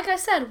time. Like I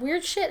said,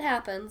 weird shit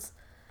happens.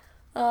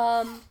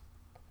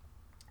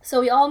 So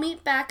we all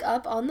meet back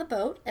up on the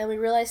boat, and we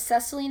realize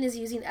Ceciline is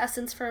using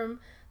essence from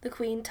the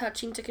Queen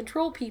touching to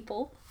control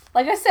people.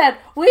 Like I said,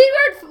 we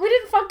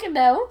didn't fucking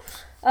know.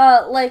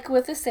 Like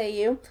with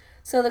Asayu.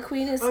 So the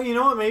Queen is... Oh, you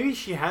know what? Maybe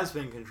she has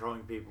been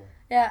controlling people.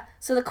 Yeah,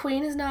 so the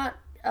Queen is not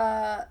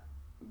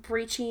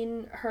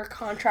breaching her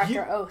contract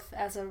or oath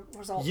as a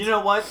result. You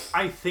know what?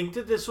 I think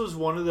that this was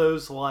one of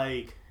those,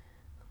 like...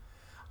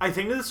 I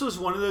think that this was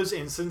one of those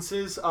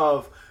instances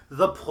of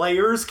the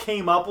players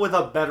came up with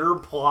a better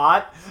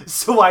plot,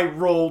 so I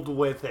rolled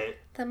with it.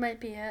 That might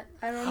be it.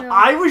 I don't know.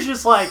 I was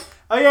just like,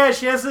 oh yeah,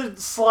 she has a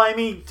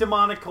slimy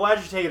demonic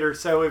coagitator,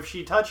 so if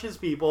she touches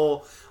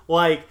people,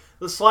 like,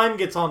 the slime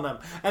gets on them.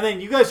 And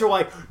then you guys are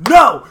like,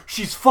 no,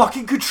 she's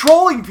fucking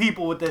controlling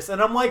people with this. And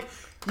I'm like,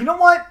 you know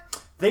what?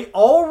 They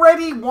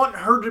already want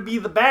her to be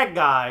the bad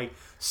guy,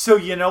 so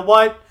you know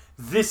what?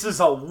 This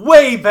is a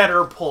way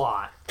better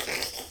plot.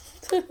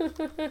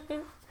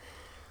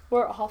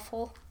 We're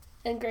awful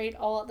and great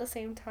all at the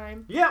same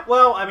time. Yeah,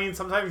 well, I mean,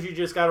 sometimes you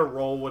just gotta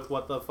roll with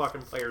what the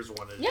fucking players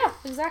wanted. Yeah,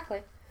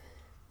 exactly.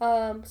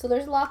 So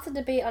there's lots of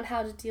debate on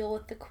how to deal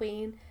with the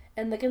Queen,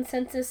 and the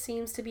consensus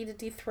seems to be to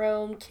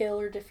dethrone, kill,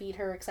 or defeat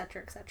her,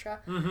 etc., etc.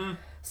 Mm-hmm.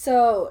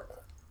 So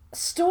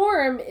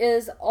Storm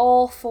is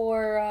all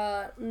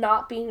for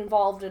not being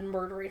involved in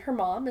murdering her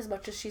mom, as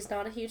much as she's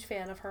not a huge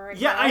fan of her.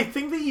 Yeah, I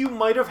think that you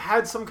might have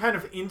had some kind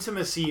of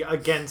intimacy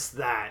against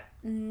that.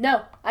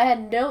 No, I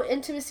had no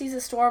intimacies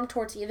of Storm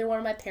towards either one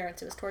of my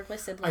parents. It was towards my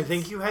siblings. I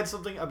think you had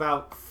something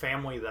about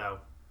family, though.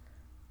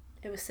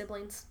 It was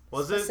siblings.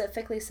 Was it?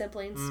 Specifically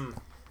siblings.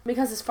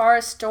 Because as far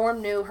as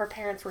Storm knew, her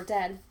parents were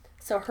dead.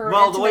 So her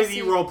Well, the way that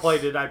you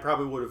roleplayed it, I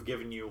probably would have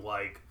given you,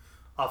 like,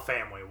 a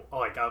family,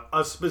 like,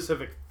 a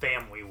specific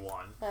family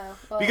one. Oh,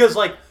 well. Because,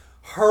 like,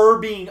 her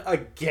being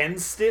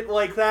against it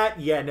like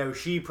that, yeah, no,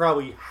 she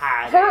probably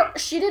had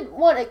She didn't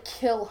want to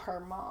kill her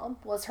mom,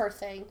 was her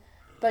thing.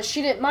 But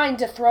she didn't mind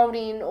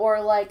dethroning or,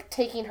 like,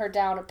 taking her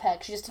down a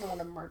peg. She just didn't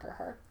want to murder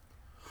her.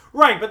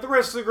 Right, but the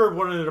rest of the group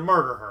wanted to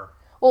murder her.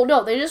 Well,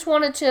 no, they just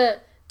wanted to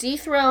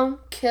dethrone,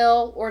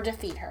 kill, or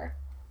defeat her.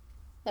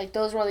 Like,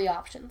 those were the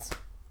options.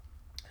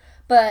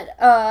 But,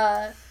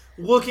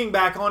 looking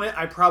back on it,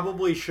 I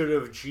probably should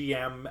have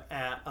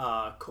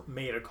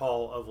made a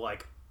call of,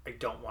 like, I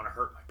don't want to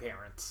hurt my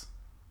parents.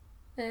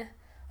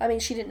 I mean,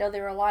 she didn't know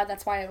they were alive.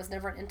 That's why it was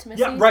never an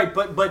intimacy. Yeah, right,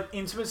 but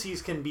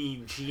intimacies can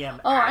be GM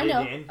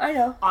added in. I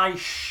know. I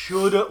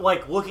should have,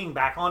 like, looking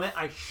back on it,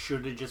 I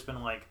should have just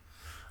been like,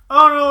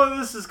 I don't know where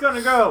this is going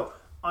to go.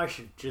 I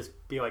should just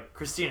be like,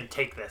 Christina,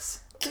 take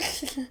this.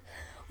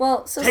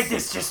 Well, so take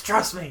this, just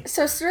trust me.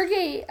 So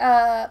Sergei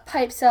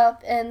pipes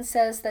up and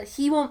says that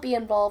he won't be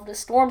involved if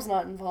Storm's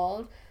not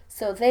involved.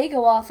 So they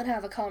go off and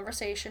have a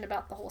conversation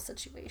about the whole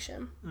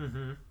situation.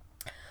 Mm-hmm.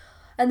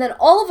 And then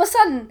all of a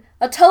sudden,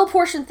 a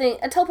teleportation.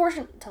 A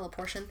teleportation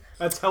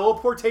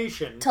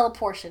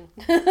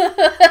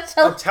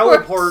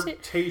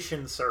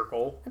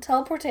circle. A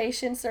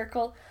teleportation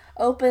circle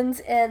opens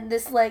and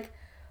this, like,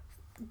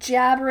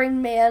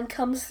 jabbering man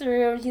comes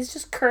through and he's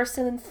just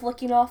cursing and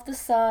flicking off the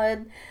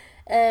sun.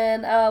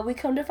 And we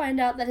come to find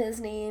out that his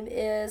name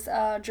is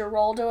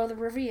Geraldo of the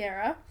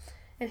Riviera.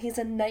 And he's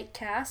a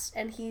Nightcast,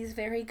 and he's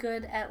very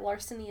good at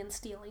larceny and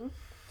stealing.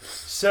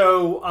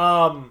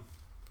 So,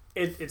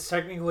 it's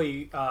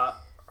technically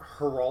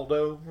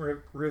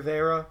Geraldo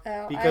Rivera.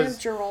 Oh, because I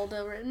have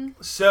Geraldo written.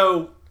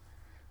 So,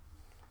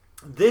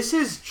 this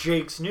is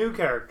Jake's new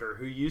character,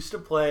 who used to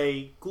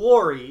play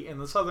Glory in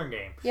the Southern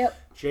game. Yep.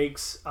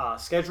 Jake's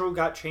schedule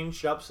got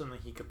changed up so that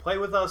he could play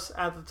with us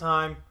at the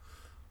time.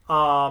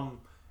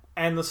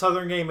 And the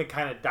Southern game had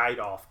kind of died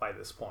off by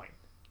this point.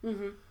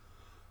 Mm-hmm.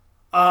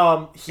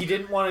 He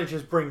didn't want to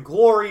just bring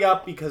Glory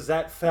up because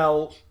that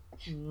felt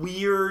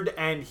weird,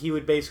 and he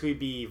would basically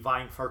be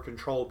vying for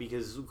control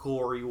because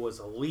Glory was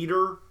a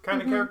leader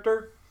kind of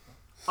character.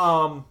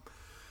 The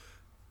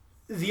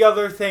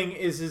other thing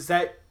is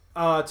that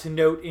to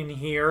note in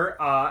here,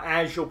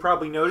 as you'll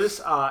probably notice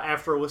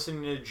after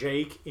listening to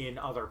Jake in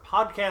other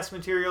podcast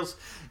materials,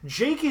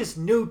 Jake is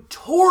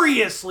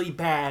notoriously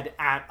bad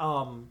at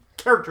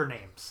character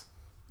names.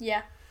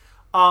 Yeah.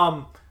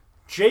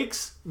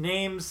 Jake's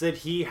names that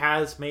he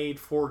has made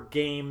for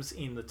games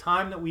in the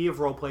time that we have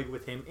roleplayed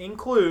with him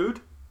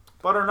include,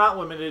 but are not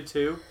limited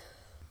to,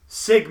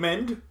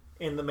 Sigmund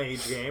in the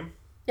Mage game.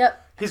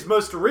 Yep. His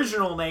most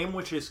original name,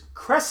 which is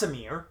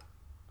Kresimir.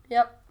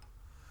 Yep.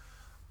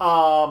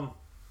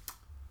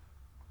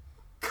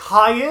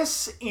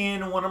 Caius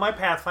in one of my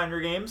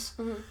Pathfinder games.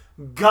 Mm-hmm.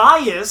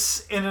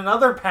 Gaius in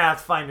another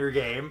Pathfinder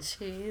game.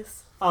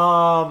 Jeez.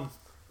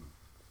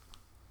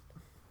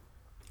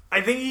 I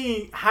think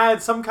he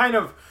had some kind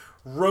of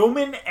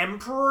Roman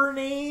emperor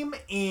name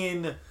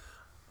in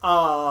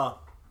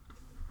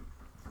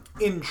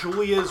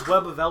Julia's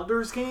Web of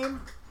Elders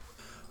game.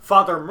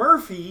 Father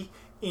Murphy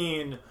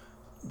in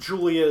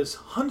Julia's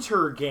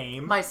Hunter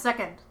game. My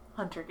second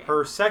Hunter game.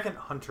 Her second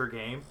Hunter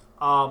game.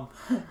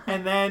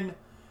 And then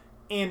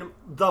in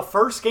the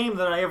first game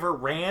that I ever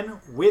ran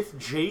with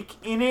Jake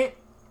in it,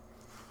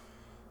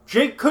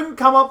 Jake couldn't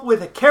come up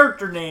with a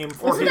character name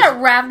for Wasn't that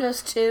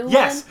Ravnos 2?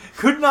 Yes,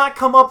 could not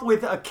come up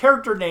with a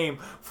character name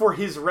for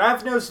his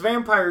Ravnos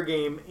vampire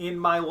game in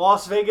my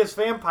Las Vegas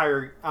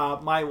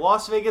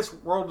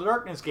World of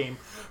Darkness game.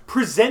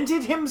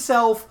 Presented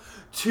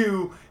himself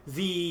to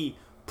the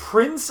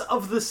Prince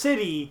of the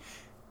City.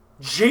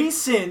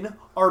 Jason,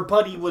 our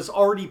buddy, was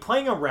already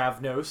playing a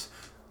Ravnos.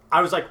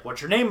 I was like,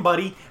 what's your name,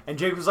 buddy? And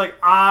Jake was like,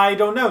 I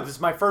don't know. This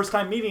is my first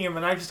time meeting him.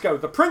 And I just go,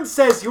 the prince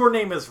says your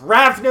name is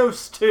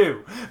Ravnos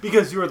 2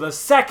 because you're the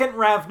second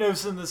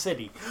Ravnos in the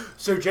city.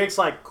 So Jake's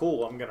like,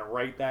 cool, I'm going to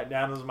write that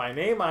down as my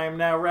name. I am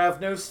now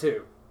Ravnos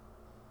 2.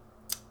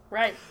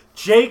 Right.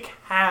 Jake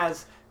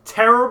has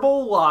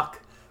terrible luck,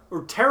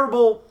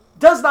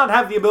 does not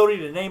have the ability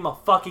to name a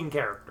fucking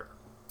character.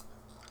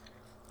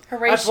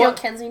 Horatio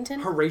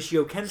Kensington?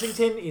 Horatio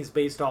Kensington is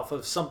based off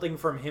of something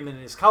from him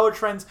and his college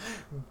friends.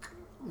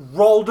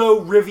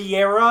 Geraldo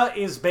Riviera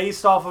is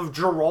based off of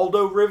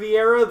Geraldo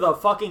Riviera, the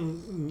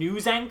fucking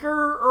news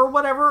anchor or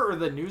whatever, or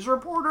the news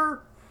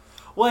reporter.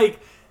 Like,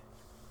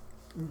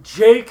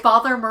 Jake...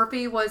 Father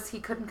Murphy he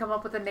couldn't come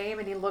up with a name,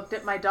 and he looked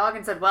at my dog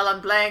and said, well,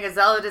 I'm playing a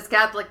zealotous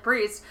Catholic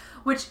priest,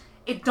 which,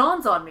 it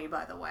dawns on me,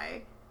 by the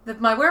way,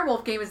 that my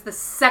werewolf game is the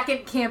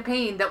second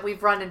campaign that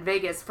we've run in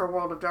Vegas for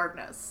World of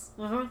Darkness.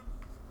 Mm-hmm.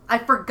 I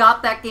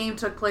forgot that game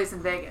took place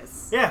in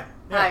Vegas. Yeah.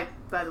 Hi,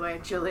 by the way,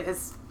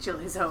 Julia's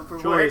home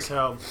from Julia's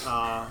work.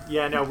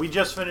 home. We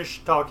just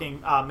finished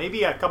talking,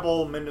 maybe a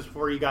couple minutes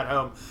before you got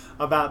home,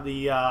 about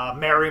the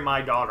Marry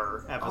My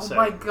Daughter episode. Oh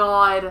my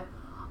god.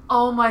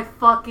 Oh my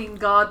fucking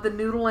god. The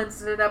noodle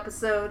incident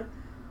episode.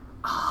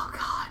 Oh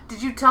god.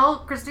 Did you tell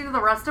Christina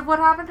the rest of what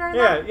happened during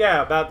that?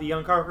 Yeah, about the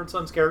Unconquered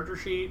Sons character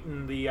sheet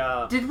and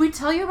the... Did we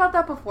tell you about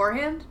that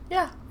beforehand?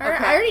 Yeah. Okay.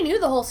 I already knew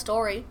the whole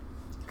story.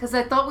 Because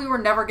I thought we were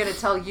never going to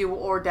tell you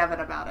or Devin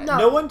about it.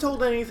 No one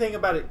told anything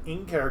about it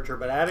in character,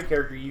 but out of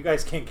character, you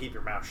guys can't keep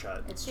your mouth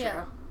shut. It's true.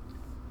 Yeah.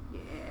 Yeah.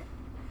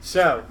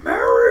 So,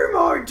 Marry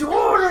my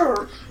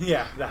daughter!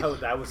 yeah, that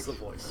was the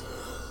voice.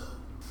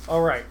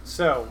 Alright,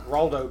 so,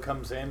 Raldo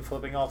comes in,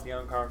 flipping off the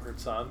Unconquered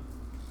Son.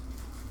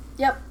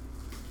 Yep.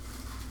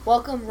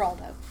 Welcome,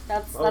 Raldo.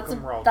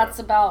 Raldo. That's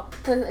about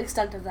the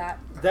extent of that.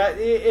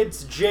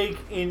 It's Jake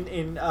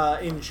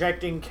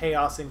injecting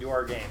chaos into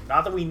our game.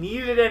 Not that we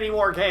needed any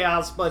more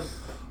chaos, but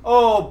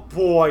oh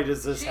boy,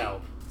 does this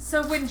help.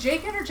 So when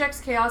Jake interjects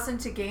chaos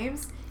into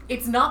games,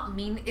 it's not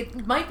mean.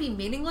 It might be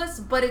meaningless,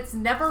 but it's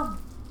never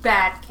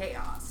bad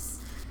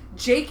chaos.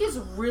 Jake is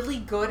really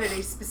good at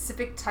a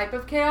specific type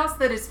of chaos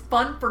that is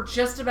fun for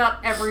just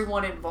about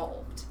everyone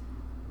involved.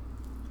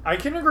 I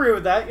can agree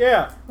with that,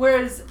 yeah.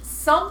 Whereas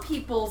some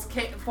people's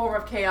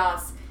form of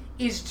chaos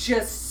is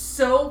just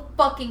so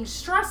fucking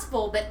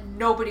stressful that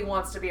nobody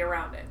wants to be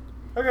around it.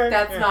 Okay.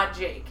 That's not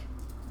Jake.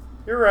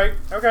 You're right.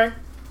 Okay.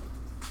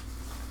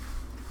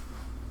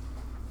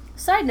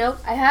 Side note,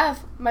 I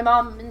have my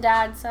mom and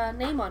dad's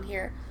name on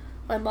here.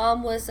 My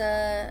mom was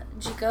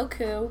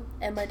Jigoku,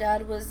 and my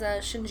dad was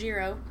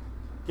Shinjiro.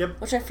 Yep.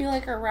 Which I feel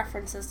like are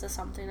references to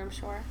something, I'm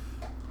sure.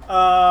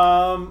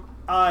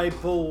 I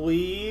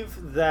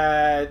believe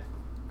that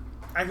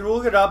I can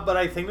look it up, but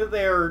I think that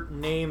their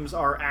names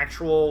are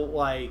actual,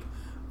 like,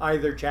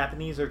 either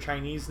Japanese or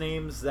Chinese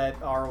names that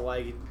are,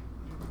 like,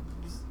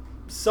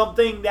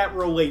 something that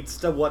relates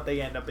to what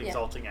they end up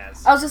exalting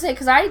as. I was gonna say,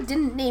 because I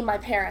didn't name my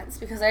parents,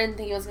 because I didn't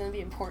think it was gonna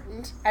be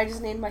important. I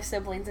just named my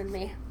siblings and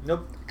me.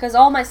 Nope. Because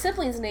all my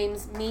siblings'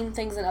 names mean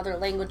things in other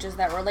languages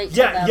that relate to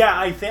them. Yeah,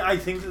 I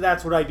think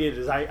that's what I did,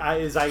 is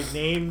I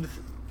named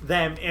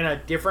them in a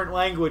different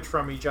language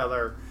from each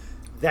other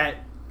that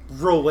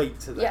relate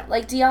to them. Yeah,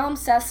 like Diam,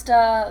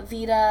 Sesta,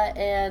 Vita,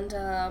 and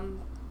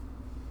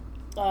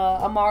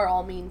Amar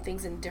all mean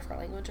things in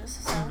different languages,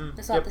 so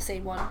it's not the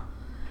same one.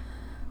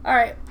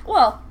 Alright,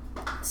 well,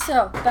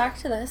 so, back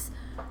to this.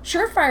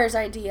 Surefire's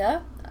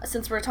idea,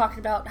 since we're talking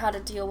about how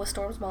to deal with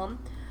Storm's mom,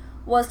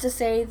 was to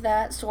say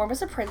that Storm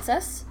is a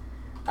princess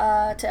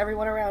to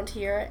everyone around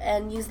here,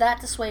 and use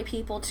that to sway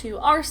people to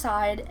our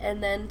side,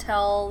 and then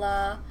tell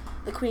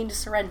the queen to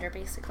surrender,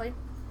 basically.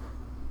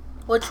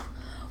 Which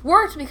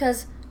worked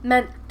because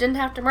men didn't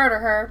have to murder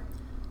her,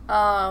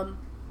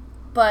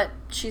 but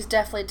she's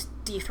definitely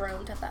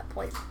dethroned at that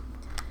point.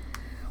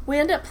 We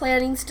end up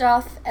planning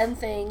stuff and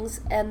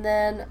things, and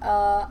then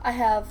I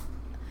have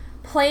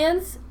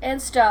plans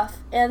and stuff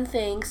and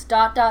things, ...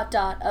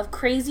 of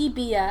crazy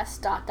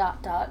BS, ...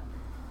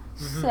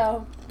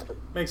 So...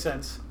 Makes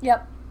sense.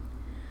 Yep.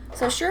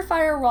 So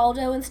Surefire,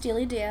 Raldo, and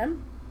Steely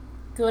Dan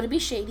go to be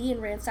shady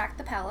and ransack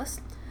the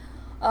palace,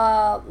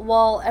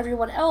 while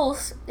everyone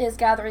else is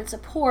gathering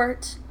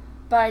support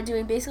by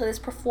doing basically this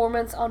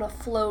performance on a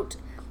float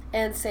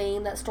and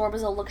saying that Storm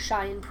is a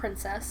look-shy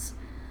princess.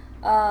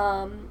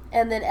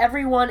 And then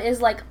everyone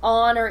is like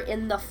on or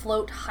in the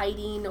float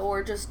hiding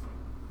or just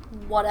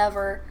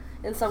whatever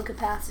in some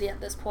capacity at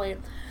this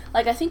point.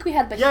 Like, I think we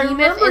had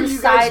Behemoth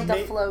inside the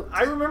float.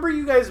 I remember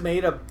you guys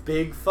made a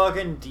big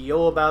fucking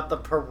deal about the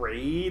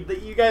parade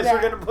that you guys were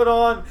going to put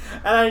on,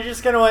 and I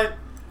just kind of went,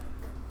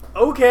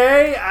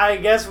 okay, I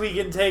guess we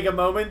can take a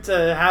moment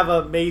to have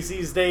a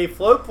Macy's Day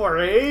float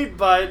parade,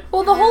 but...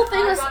 Well, the whole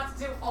thing I is... got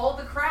to do all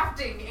the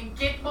crafting and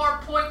get more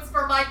points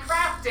for my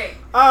crafting.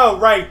 Oh,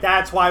 right,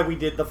 that's why we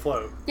did the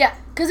float. Yeah,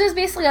 because it was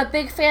basically a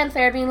big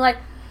fanfare being like,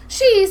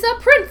 she's a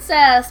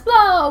princess,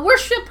 blah,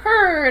 worship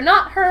her,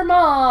 not her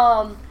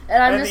mom.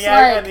 And I'm just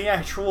like... And the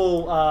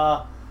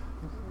actual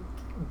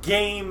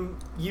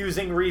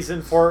game-using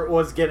reason for it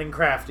was getting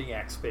crafting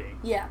XP.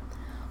 Yeah,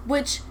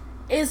 which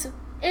is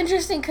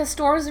interesting because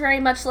Storm's very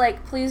much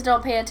like, please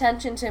don't pay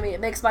attention to me, it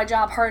makes my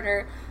job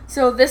harder.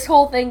 So this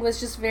whole thing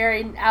was just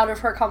very out of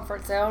her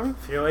comfort zone.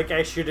 I feel like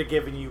I should have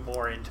given you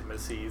more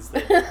intimacies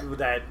that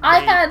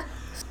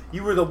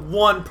you were the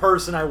one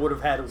person I would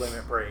have had a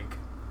limit break.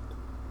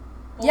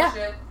 Yeah.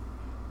 Bullshit.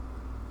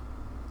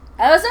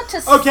 I was up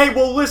to... Okay,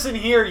 well listen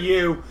here,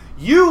 you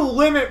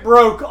limit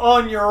broke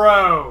on your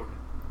own.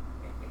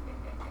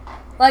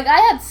 Like, I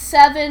had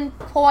 7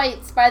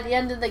 points by the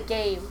end of the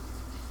game.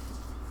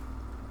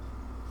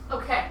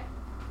 Okay.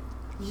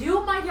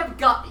 You might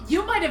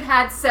have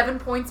had 7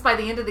 points by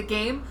the end of the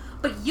game,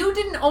 but you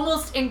didn't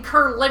almost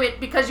incur limit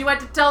because you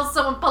had to tell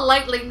someone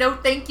politely, no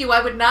thank you,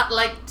 I would not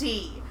like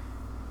tea.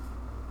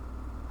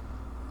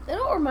 I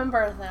don't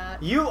remember that.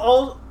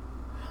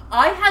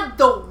 I had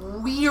the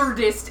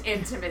weirdest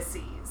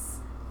intimacies.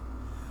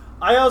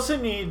 I also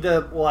need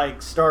to,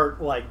 like,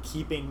 start, like,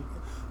 keeping...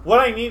 what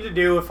I need to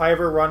do if I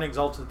ever run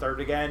Exalted Third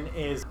again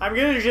is I'm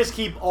going to just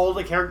keep all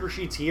the character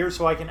sheets here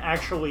so I can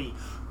actually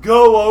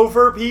go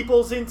over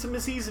people's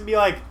intimacies and be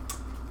like,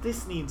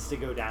 this needs to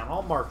go down.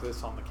 I'll mark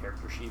this on the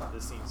character sheet.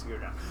 This needs to go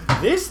down.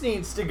 This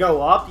needs to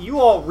go up. You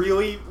all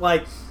really,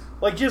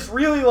 just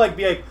really,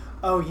 be like,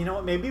 oh, you know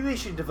what? Maybe they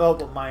should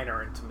develop a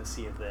minor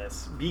intimacy of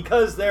this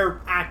because they're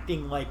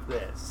acting like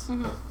this.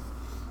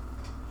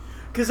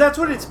 Because that's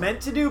what it's meant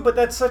to do, but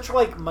that's such,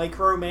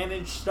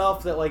 micromanaged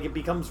stuff that, it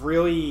becomes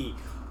really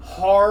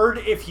hard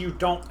if you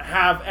don't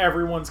have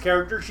everyone's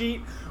character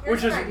sheet,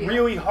 which is a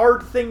really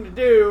hard thing to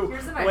do.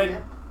 Here's an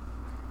idea.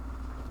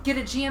 Get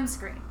a GM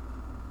screen.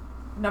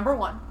 Number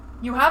 1.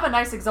 You have a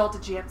nice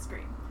Exalted GM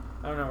screen.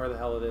 I don't know where the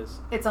hell it is.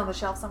 It's on the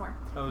shelf somewhere.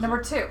 Oh,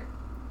 Number 2.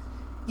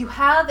 You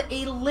have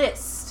a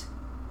list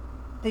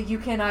that you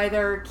can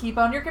either keep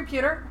on your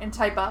computer and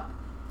type up,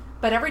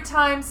 but every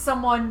time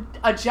someone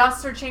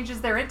adjusts or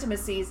changes their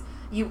intimacies,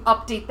 you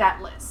update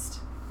that list.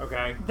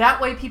 Okay.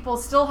 That way people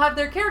still have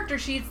their character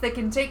sheets, they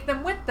can take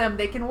them with them,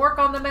 they can work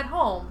on them at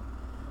home,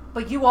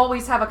 but you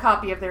always have a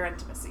copy of their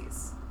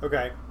intimacies.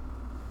 Okay.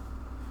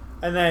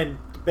 And then,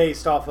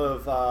 based off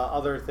of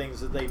other things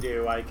that they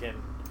do, I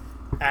can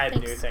add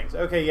new things.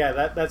 Okay, yeah,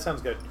 that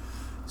sounds good.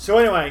 So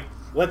anyway,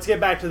 let's get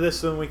back to this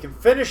so we can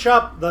finish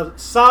up the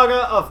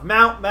saga of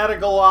Mount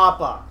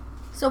Metagalapa.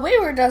 So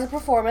Wayward does a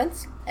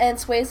performance and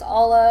sways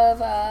all of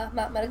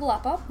Mount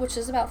Metagalapa, which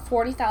is about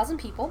 40,000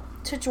 people,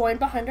 to join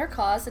behind our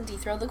cause and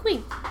dethrone the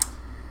queen.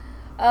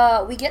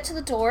 We get to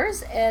the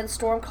doors, and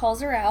Storm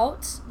calls her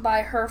out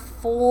by her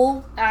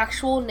full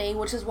actual name,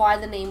 which is why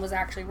the name was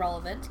actually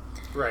relevant.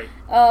 Right.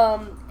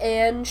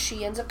 And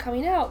she ends up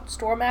coming out.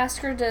 Storm asks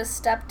her to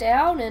step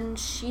down, and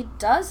she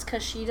does,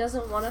 because she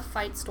doesn't want to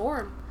fight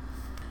Storm.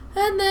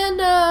 And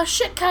then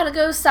shit kind of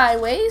goes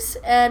sideways,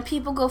 and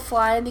people go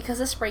flying because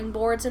of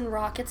springboards and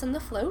rockets in the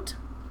float.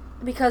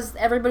 Because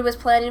everybody was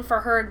planning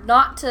for her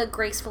not to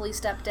gracefully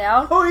step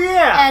down. Oh,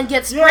 yeah! And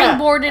get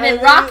springboarded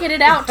and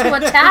rocketed out to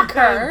attack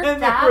her.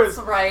 That's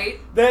right.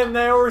 Then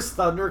there was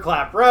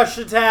Thunderclap Rush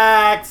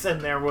attacks,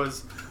 and there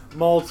was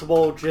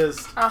multiple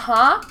just...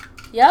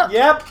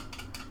 Yep.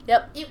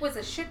 It was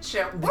a shit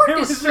show. It was a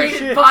Orchestrated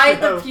shit by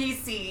show. the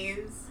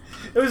PCs.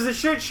 It was a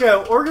shit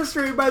show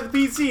orchestrated by the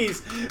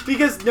PCs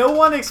because no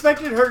one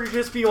expected her to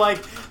just be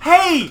like,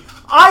 hey,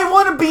 I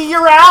want to be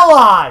your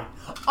ally.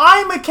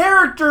 I'm a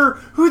character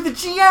who the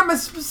GM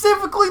has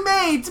specifically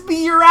made to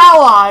be your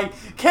ally.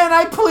 Can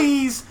I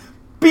please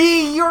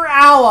be your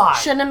ally?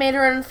 Shouldn't have made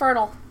her an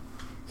Infernal.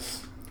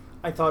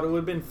 I thought it would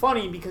have been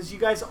funny because you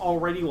guys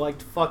already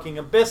liked fucking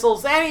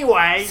Abyssals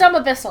anyway. Some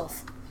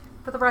Abyssals.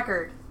 For the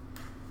record,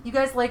 you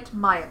guys liked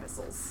my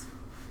Abyssals.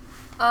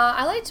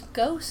 I liked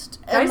Ghost.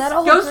 And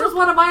Ghost was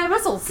one of my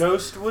Abyssals.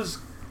 Ghost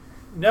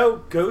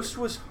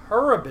was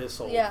her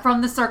Abyssal. Yeah.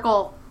 From the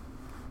circle.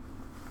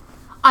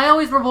 I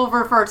always will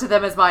refer to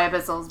them as my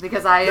Abyssals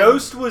because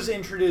Ghost was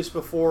introduced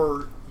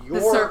before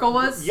the circle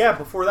was? Yeah,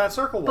 before that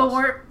circle was.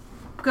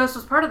 But Ghost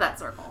was part of that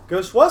circle.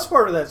 Ghost was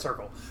part of that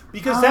circle.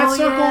 Because that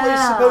circle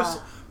is supposed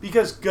to...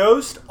 Because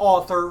Ghost,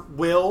 Author,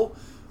 Will,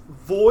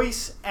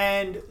 Voice,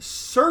 and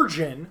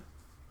Surgeon...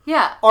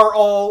 Yeah. Are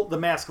all the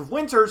Mask of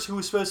Winters, who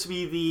was supposed to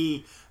be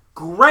the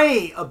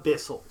Grey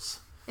Abyssals.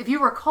 If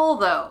you recall,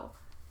 though,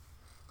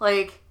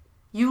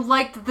 you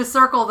liked the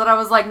circle that I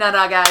was like, no,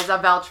 guys,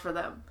 I vouch for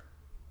them.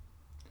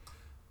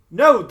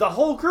 No, the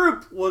whole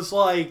group was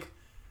like...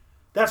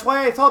 That's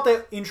why I thought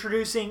that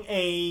introducing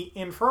a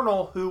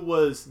Infernal who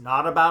was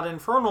not about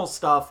Infernal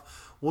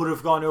stuff would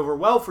have gone over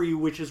well for you,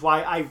 which is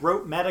why I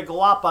wrote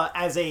Metagalapa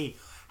as a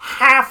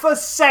half a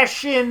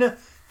session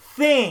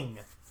thing.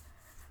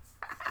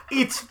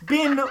 It's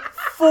been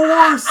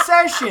 4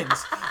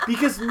 sessions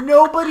because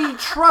nobody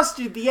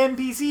trusted the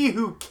NPC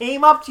who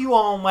came up to you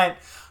all and went,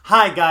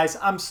 hi guys,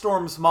 I'm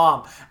Storm's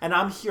mom, and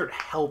I'm here to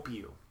help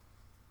you.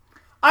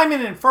 I'm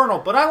an Infernal,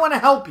 but I want to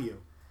help you.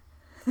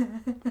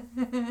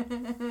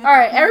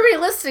 Alright, everybody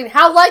listening,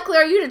 how likely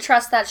are you to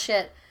trust that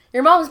shit?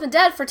 Your mom's been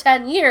dead for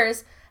 10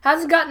 years,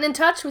 hasn't gotten in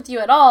touch with you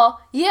at all,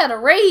 you had to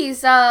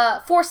raise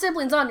 4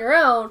 siblings on your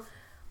own.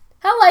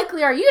 How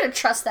likely are you to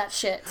trust that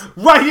shit?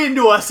 Write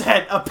into us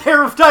at a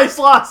pair of dice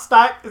lost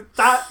at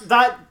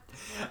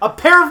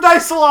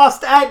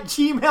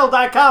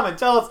gmail.com and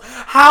tell us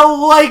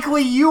how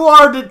likely you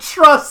are to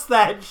trust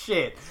that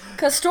shit.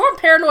 Because Storm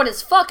paranoid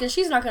as fuck and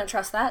she's not going to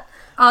trust that.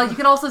 You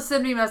can also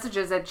send me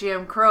messages at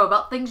GM Crow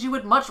about things you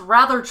would much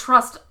rather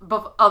trust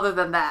other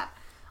than that.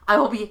 I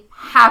will be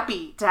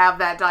happy to have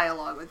that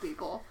dialogue with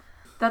people.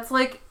 That's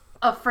like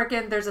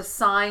there's a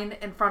sign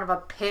in front of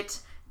a pit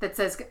that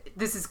says,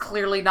 this is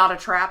clearly not a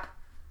trap.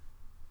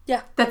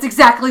 Yeah. That's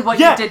exactly what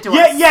you did to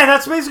us. Yeah,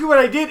 that's basically what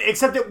I did,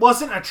 except it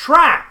wasn't a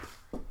trap.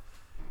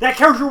 That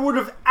character would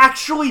have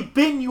actually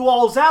been you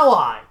all's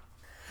ally.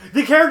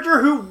 The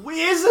character who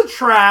is a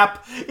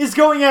trap is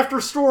going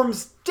after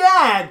Storm's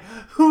dad,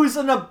 who's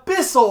an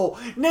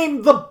Abyssal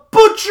named the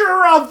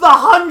Butcher of the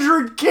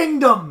 100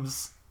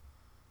 Kingdoms.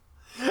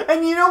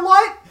 And you know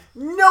what?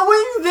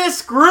 Knowing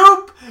this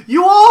group,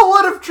 you all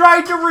would have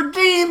tried to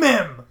redeem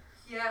him.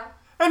 Yeah.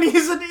 And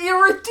he's an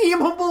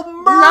irredeemable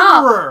No,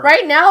 murderer!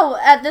 right now,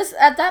 at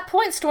that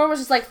point, Storm was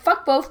just like,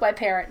 fuck both my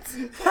parents.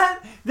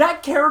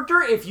 That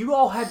character, if you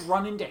all had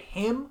run into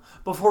him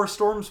before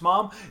Storm's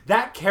mom,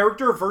 that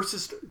character,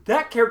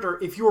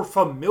 if you were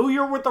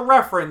familiar with the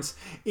reference,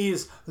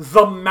 is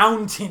the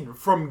Mountain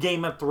from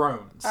Game of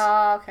Thrones.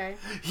 Okay.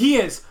 He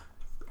is,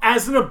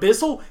 as an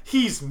Abyssal,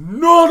 he's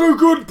not a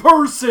good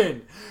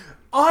person.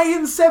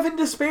 Iron Seven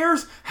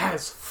Despairs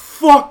has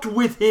fucked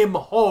with him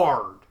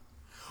hard.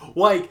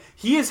 Like,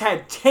 he has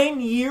had 10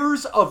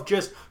 years of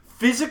just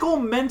physical,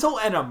 mental,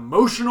 and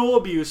emotional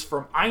abuse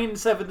from Iron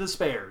Seven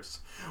Despairs.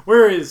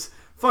 Whereas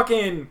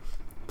fucking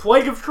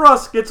Plague of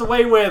Trust gets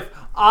away with,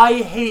 I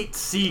hate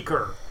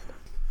Seeker.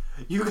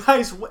 You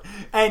guys,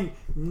 and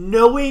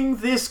knowing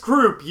this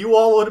group, you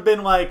all would have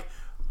been like,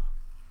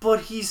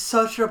 but he's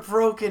such a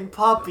broken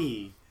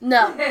puppy.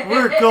 No.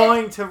 We're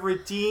going to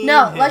redeem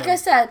No, him. like I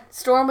said,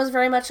 Storm was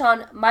very much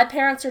on, my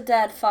parents are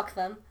dead, fuck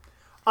them.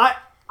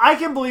 I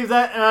can believe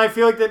that, and I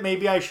feel like that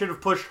maybe I should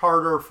have pushed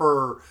harder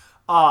for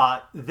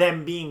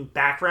them being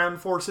background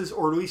forces,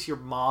 or at least your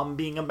mom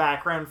being a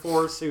background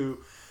force who,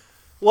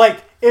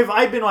 like, if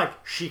I'd been like,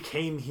 she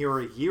came here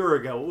a year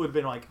ago, it would have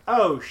been like,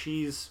 oh,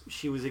 she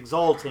was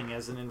exalting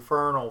as an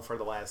infernal for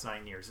the last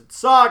 9 years. It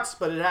sucks,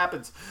 but it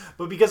happens.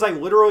 But because I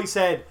literally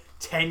said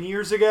 10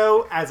 years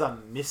ago as a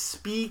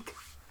misspeak,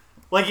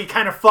 like, it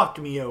kind of fucked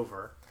me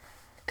over.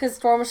 Because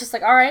Storm was just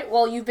like, alright,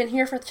 well, you've been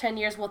here for 10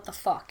 years, what the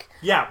fuck?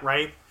 Yeah,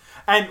 right?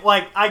 And,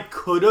 like, I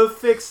could have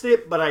fixed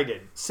it, but I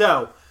didn't.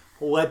 So,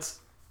 let's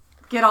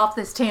Get off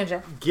this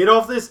tangent. get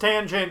off this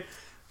tangent.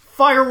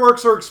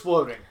 Fireworks are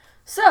exploding.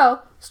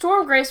 So,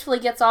 Storm gracefully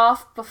gets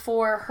off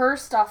before her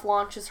stuff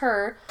launches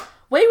her.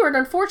 Wayward,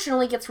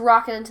 unfortunately, gets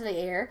rocketed into the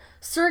air.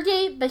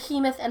 Sergei,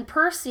 Behemoth, and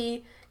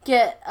Percy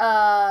get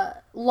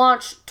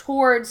launched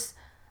towards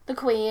the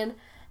Queen.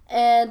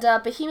 And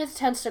Behemoth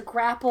attempts to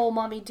grapple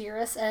Mommy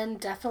Dearest and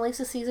definitely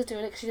succeeds at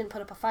doing it because she didn't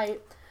put up a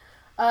fight.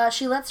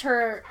 She lets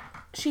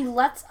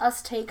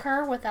us take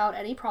her without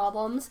any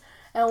problems,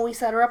 and we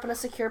set her up in a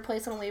secure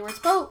place on Wayward's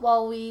boat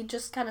while we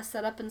just kind of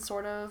set up in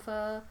sort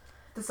of,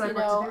 Decide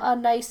what to do. a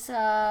nice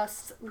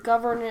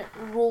government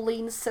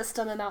ruling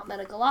system in Mount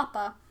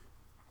Metagalapa.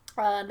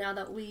 Now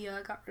that we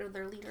got rid of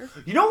their leader.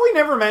 You know what we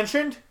never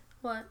mentioned?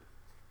 What?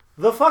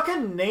 The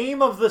fucking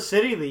name of the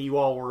city that you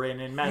all were in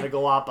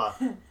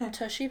Metagalapa.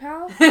 Tushy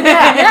Pal?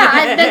 Yeah,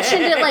 I've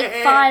mentioned it like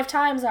 5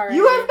 times already.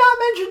 You have not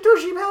mentioned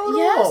Tushy Pal at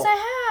Yes, all.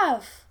 I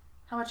have.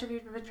 How much have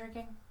you been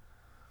drinking?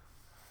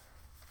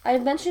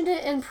 I've mentioned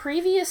it in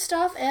previous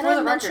stuff, and For the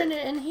I've mentioned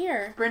record. it in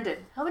here. Brendan,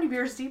 how many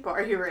beers deep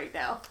are you right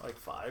now? Like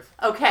 5.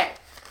 Okay,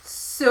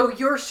 so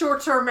your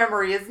short-term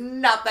memory is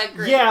not that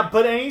great. Yeah,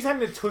 but anytime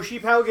the Tushy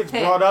Pal gets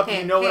brought up,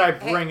 you know what I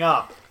bring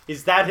up.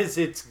 Is that is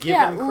its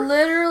given... Yeah,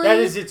 literally. That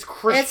is its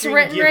Christian It's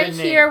written given right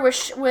name. here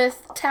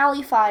with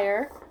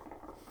Tallyfire.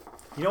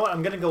 You know what?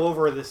 I'm going to go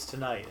over this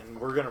tonight, and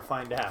we're going to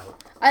find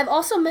out. I've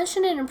also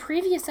mentioned it in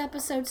previous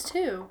episodes,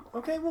 too.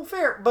 Okay, well,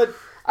 fair, but...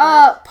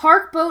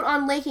 Park boat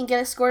on lake and get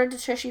escorted to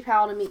Tushy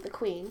Pal to meet the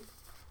Queen.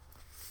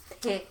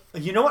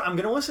 You know what? I'm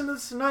going to listen to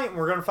this tonight, and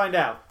we're going to find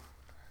out.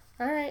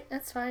 Alright,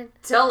 that's fine.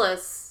 Tell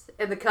us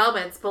in the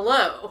comments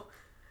below,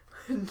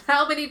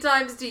 how many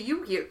times do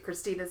you hear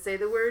Christina say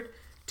the word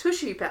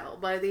Tushy Pal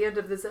by the end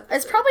of this episode?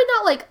 It's probably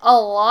not, like, a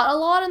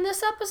lot in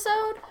this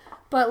episode,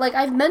 but, like,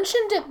 I've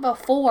mentioned it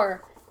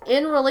before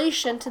in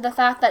relation to the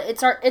fact that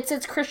it's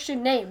its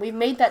Christian name. We've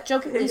made that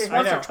joke at least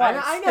once or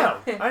twice. I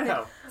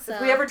know. So,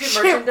 If we ever do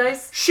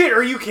merchandise... Shit,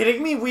 are you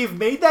kidding me? We've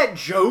made that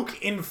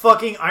joke in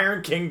fucking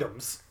Iron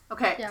Kingdoms.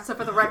 Okay, Yeah. so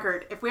for the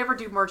record, if we ever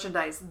do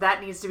merchandise, that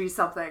needs to be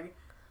something.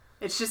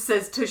 It just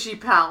says Tushy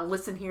Pal.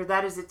 Listen here,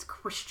 that is its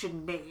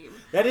Christian name.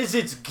 That is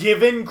its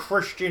given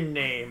Christian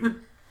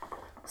name.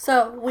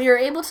 So, we are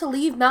able to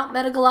leave Mount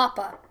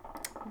Metagalapa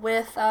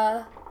with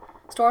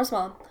Storm's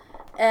mom,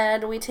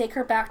 and we take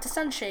her back to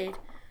Sunshade.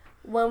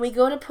 When we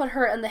go to put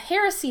her in the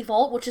Heresy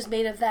Vault, which is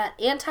made of that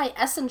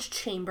anti-essence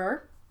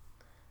chamber,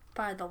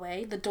 by the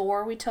way, the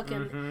door we took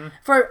in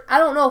for, I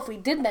don't know if we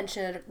did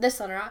mention it this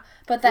one or not,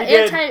 but the We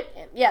did.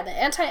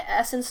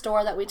 anti-essence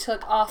door that we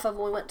took off of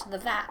when we went to the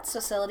VATS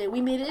facility,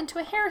 we made it into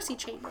a Heresy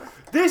chamber.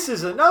 This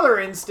is another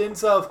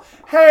instance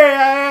of, hey,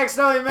 I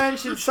accidentally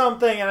mentioned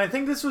something, and I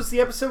think this was the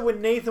episode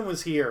when Nathan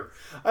was here.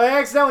 I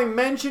accidentally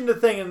mentioned a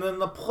thing, and then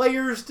the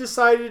players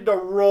decided to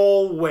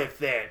roll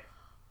with it.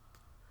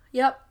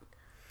 Yep.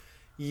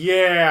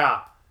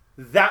 Yeah,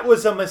 that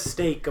was a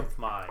mistake of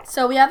mine.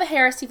 So we have a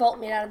Heresy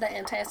Vault made out of the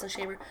anti-essence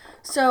chamber.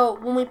 So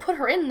when we put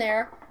her in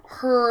there,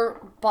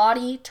 her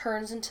body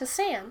turns into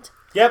sand.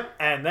 Yep,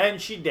 and then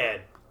she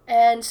dead.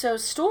 And so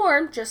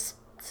Storm just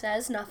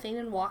says nothing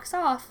and walks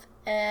off.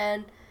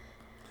 And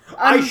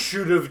I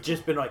should have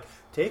just been like,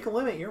 take a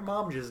limit, your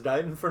mom just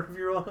died in front of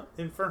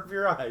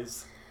your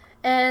eyes.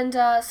 And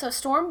so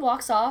Storm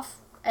walks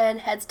off and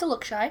heads to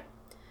Lookshy,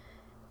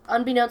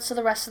 unbeknownst to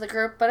the rest of the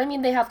group. But I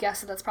mean, they have guessed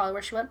that that's probably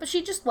where she went. But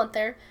she just went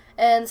there,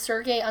 and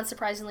Sergei,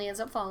 unsurprisingly, ends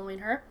up following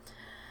her.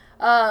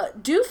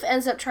 Doof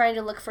ends up trying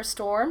to look for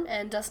Storm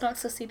and does not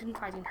succeed in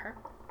finding her.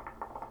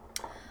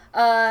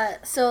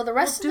 So the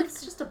rest of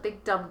Duke's just a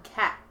big dumb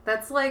cat.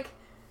 That's like,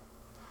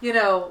 you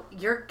know,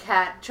 your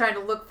cat trying to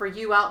look for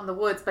you out in the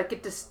woods, but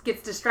gets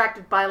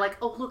distracted by like,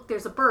 oh look,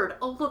 there's a bird.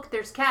 Oh look,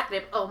 there's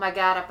catnip. Oh my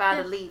god, I found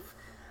a leaf.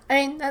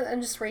 I mean,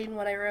 I'm just reading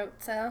what I wrote,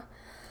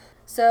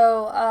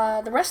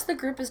 So, the rest of the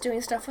group is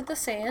doing stuff with the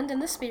sand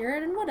and the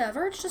spirit and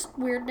whatever. It's just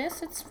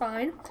weirdness. It's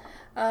fine.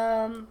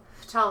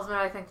 Talisman,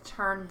 I think,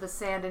 turned the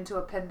sand into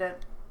a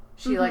pendant.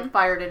 She, like,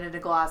 fired it into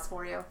glass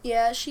for you.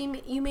 Yeah,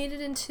 you made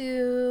it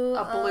into...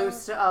 A blue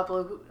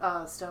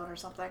stone or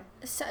something.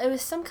 So it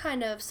was some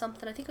kind of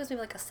something. I think it was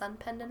maybe like a sun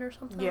pendant or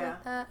something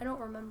like that. I don't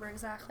remember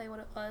exactly what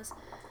it was.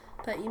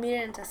 But you made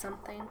it into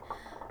something.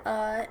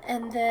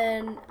 And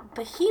then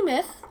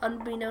Behemoth,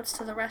 unbeknownst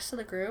to the rest of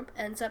the group,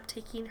 ends up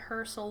taking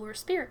her solar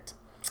spirit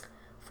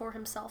for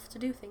himself to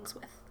do things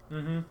with.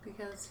 Mm-hmm.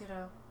 Because, you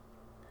know...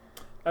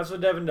 That's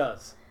what Devin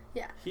does.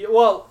 Yeah.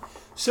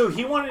 So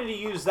he wanted to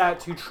use that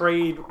to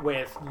trade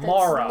with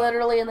Mara. That's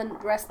literally in the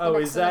rest of the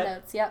next of the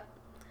notes. Yep.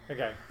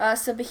 Okay.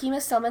 So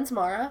Behemoth summons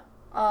Mara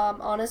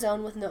on his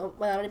own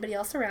without anybody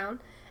else around,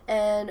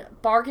 and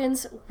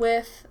bargains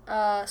with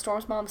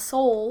Storm's mom's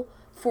soul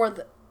for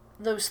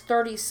those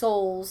 30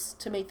 souls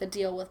to make the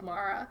deal with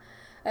Mara.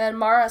 And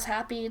Mara's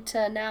happy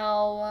to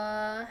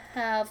now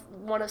have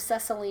one of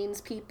Ceciline's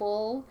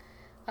people,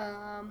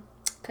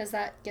 because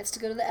that gets to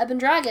go to the Ebon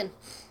Dragon.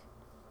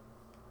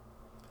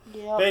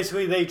 Yep.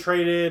 Basically, they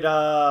traded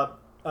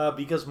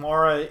because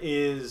Mara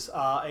is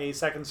a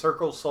second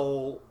circle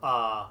soul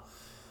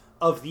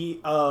of the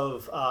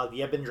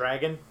Ebon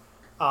Dragon.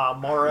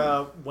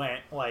 Mara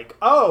went like,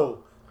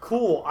 "Oh,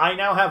 cool! I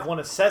now have one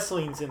of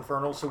Ceciline's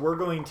Infernal, so we're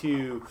going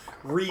to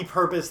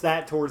repurpose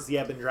that towards the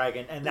Ebon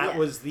Dragon." And that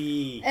was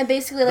and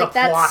basically like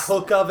the plot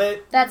hook of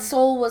it. That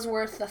soul was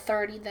worth the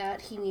 30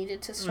 that he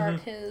needed to start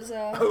his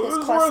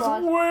quest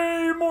line.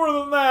 Way more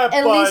than that.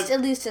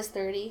 At least his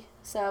 30.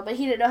 So, but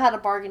he didn't know how to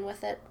bargain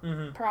with it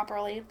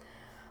properly.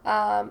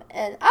 And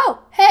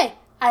hey,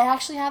 I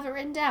actually have it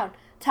written down.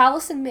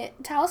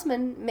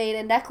 Talisman made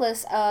a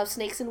necklace of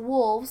snakes and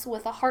wolves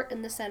with a heart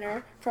in the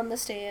center from the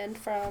stand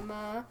from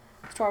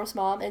Storm's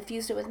mom, and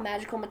fused it with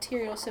magical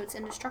material so it's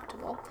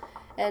indestructible.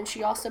 And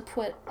she also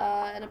put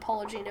an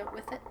apology note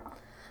with it.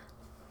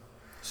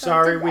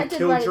 Sorry, we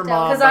killed your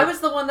mom. Because I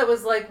was the one that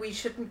was like, we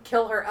shouldn't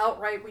kill her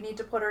outright. We need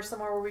to put her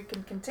somewhere where we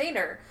can contain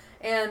her.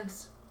 And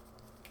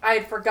I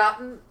had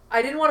forgotten.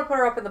 I didn't want to put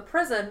her up in the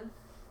prison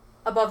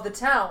above the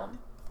town.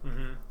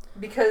 Mm-hmm.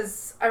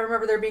 Because I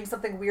remember there being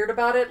something weird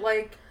about it,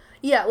 like...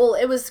 Yeah, well,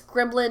 it was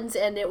Gremlins,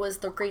 and it was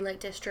the Green Light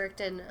District,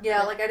 and...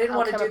 Yeah, like, I didn't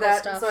want to do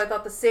that, and so I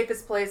thought the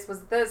safest place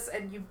was this,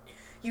 and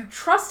you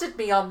trusted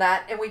me on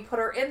that, and we put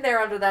her in there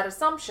under that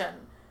assumption.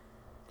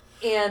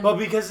 And... But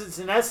because it's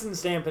an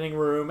essence dampening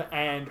room,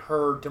 and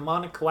her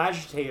demonic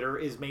coagitator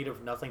is made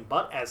of nothing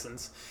but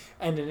essence,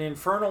 and an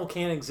infernal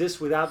can't exist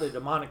without the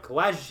demonic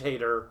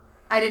coagitator...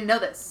 I didn't know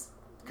this.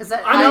 Because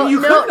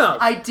you couldn't have.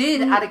 I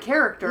did out of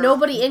character.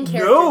 Nobody in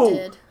character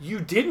did. No, you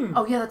didn't.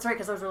 Oh, yeah, that's right,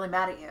 because I was really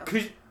mad at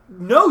you.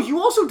 No, you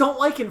also don't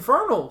like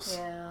Infernals.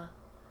 Yeah.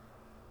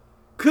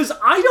 Because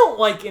I don't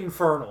like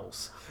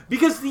Infernals.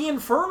 Because the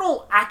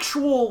Infernal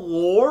actual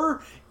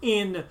lore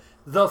in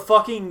the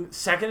fucking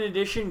 2nd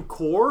edition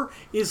core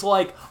is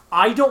like,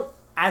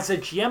 as a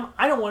GM,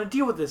 I don't want to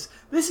deal with this.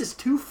 This is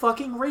too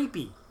fucking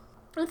rapey.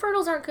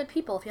 Infernals aren't good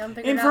people, if you haven't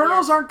figured it out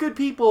Infernals yet. aren't good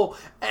people.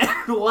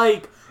 And,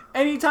 like...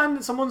 Anytime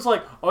that someone's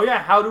like, oh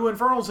yeah, how do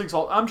Infernals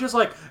exalt? I'm just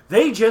like,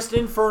 they just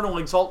Infernal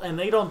exalt and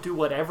they don't do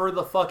whatever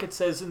the fuck it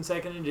says in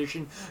 2nd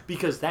edition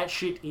because that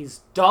shit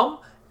is dumb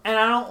and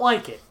I don't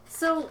like it.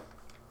 So,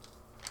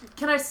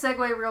 can I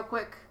segue real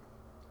quick?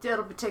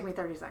 It'll take me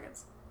 30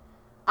 seconds.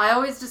 I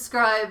always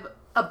describe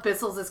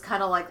Abyssals as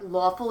kind of like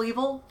lawful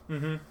evil,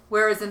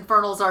 whereas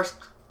Infernals are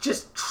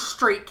just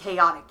straight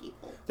chaotic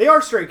evil. They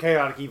are straight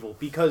chaotic evil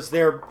because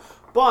they're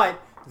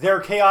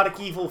chaotic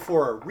evil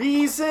for a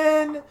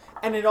reason,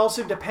 and it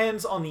also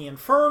depends on the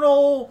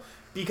Infernal,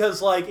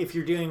 because, like, if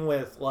you're dealing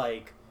with,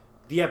 like,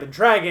 the Ebon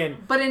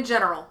Dragon... But in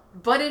general,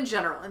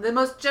 in the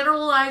most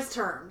generalized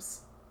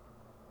terms...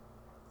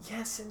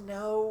 Yes and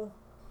no.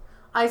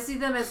 I see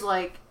them as,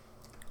 like...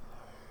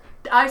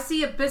 I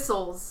see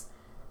Abyssals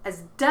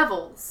as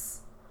devils.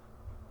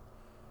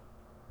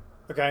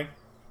 Okay.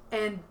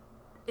 And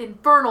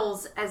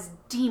Infernals as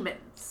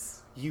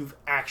demons. You've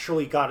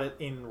actually got it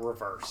in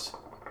reverse.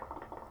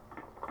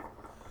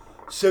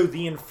 So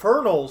the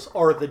Infernals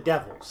are the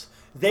devils.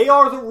 They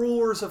are the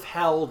rulers of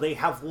hell. They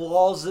have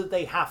laws that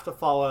they have to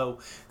follow.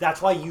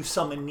 That's why you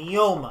summon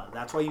Neoma.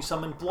 That's why you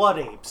summon Blood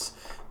Apes.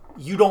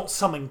 You don't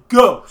summon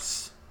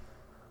ghosts.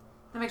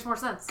 That makes more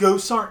sense.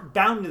 Ghosts aren't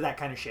bound to that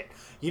kind of shit.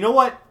 You know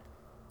what?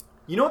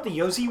 You know what the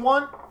Yozi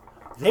want?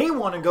 They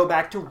want to go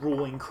back to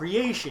ruling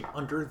creation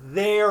under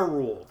their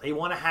rule. They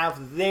want to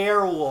have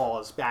their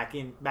laws back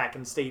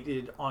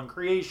instated on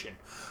creation.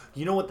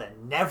 You know what the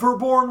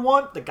Neverborn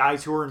want? The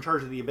guys who are in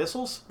charge of the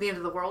Abyssals? The end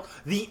of the world?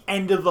 The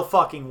end of the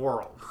fucking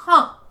world.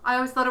 Huh. I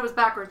always thought it was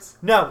backwards.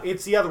 No,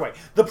 it's the other way.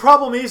 The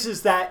problem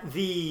is that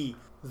the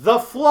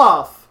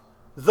fluff,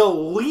 the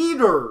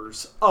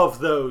leaders of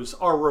those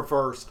are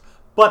reversed,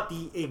 But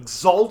the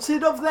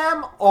exalted of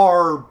them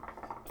are...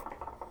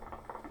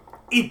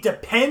 It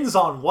depends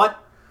on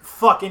what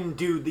fucking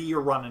dude that you're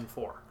running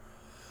for.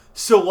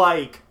 So,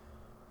 like,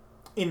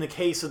 in the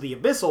case of the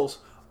Abyssals,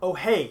 oh,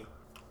 hey,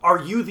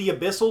 are you the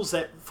Abyssals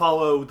that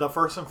follow the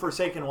First and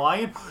Forsaken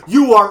Lion?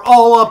 You are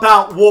all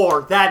about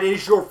war. That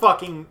is your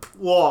fucking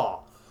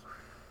law.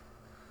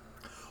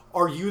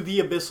 Are you the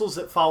Abyssals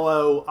that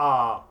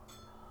follow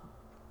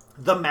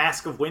the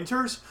Mask of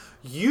Winters?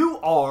 You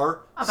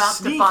are About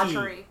sneaky.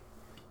 debauchery.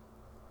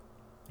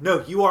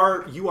 No, you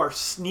are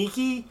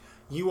sneaky.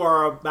 You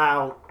are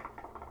about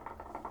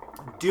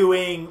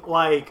doing,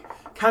 like,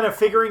 kind of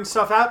figuring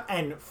stuff out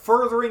and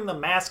furthering the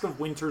Mask of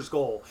Winter's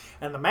goal.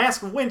 And the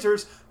Mask of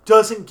Winters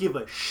doesn't give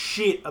a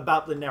shit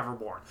about the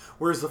Neverborn.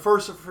 Whereas the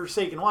First and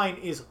Forsaken Lion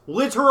is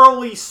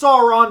literally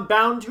Sauron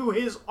bound to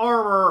his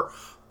armor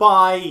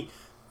by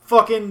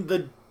fucking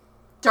the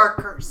Dark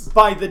curse.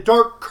 by the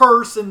Dark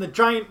Curse and the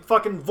giant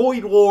fucking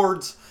Void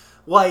Lords.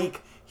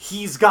 Like,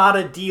 he's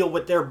gotta deal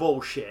with their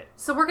bullshit.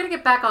 So we're going to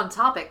get back on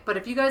topic, but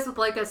if you guys would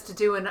like us to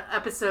do an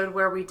episode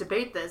where we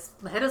debate this,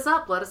 hit us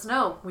up, let us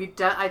know.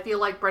 I feel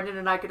like Brendan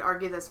and I could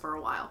argue this for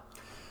a while.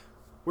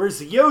 Whereas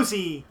the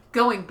Yozi...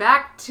 Going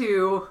back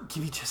to...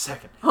 Give me just a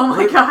second. Oh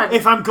my god.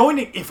 If I'm going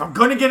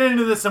to get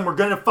into this, then we're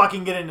going to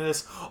fucking get into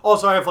this.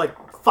 Also, I have like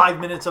 5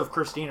 minutes of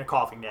Christina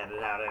coughing to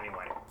edit out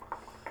anyway.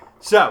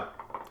 So,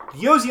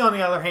 Yozi, on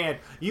the other hand,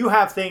 you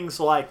have things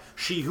like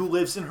She Who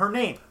Lives in Her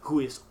Name, who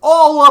is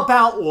all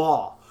about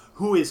law,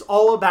 who is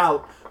all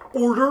about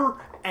order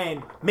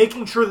and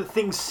making sure that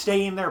things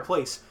stay in their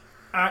place.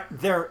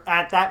 They're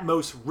at that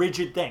most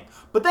rigid thing.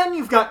 But then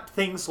you've got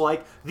things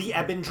like the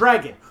Ebon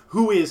Dragon,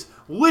 who is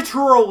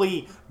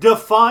literally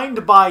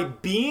defined by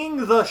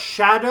being the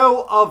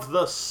shadow of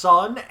the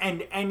sun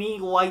and any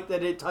light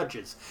that it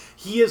touches.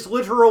 He is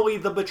literally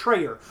the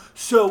betrayer.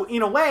 So,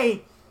 in a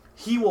way,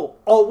 he will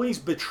always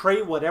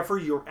betray whatever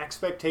your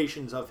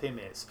expectations of him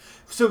is.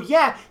 So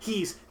yeah,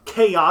 he's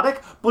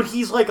chaotic, but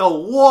he's like a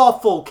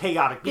lawful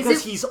chaotic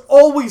because he's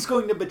always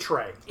going to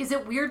betray. Is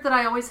it weird that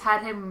I always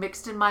had him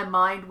mixed in my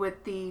mind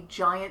with the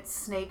giant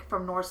snake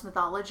from Norse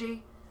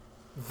mythology?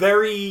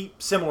 Very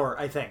similar,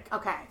 I think.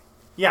 Okay.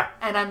 Yeah.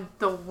 And I'm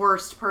the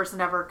worst person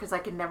ever because I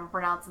can never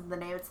pronounce the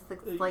name. It's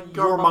like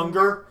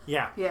Jormungandr?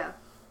 Yeah. Yeah.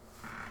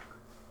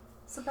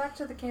 So back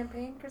to the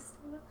campaign,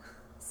 Christina.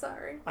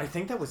 Sorry. I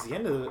think that was the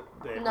end of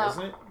it, No.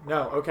 wasn't it?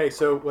 No. Okay,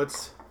 so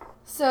let's...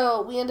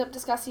 So we end up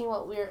discussing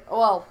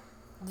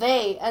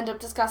they end up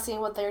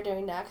discussing what they're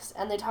doing next,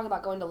 and they talk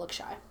about going to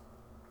Lookshy.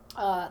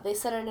 They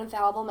sent an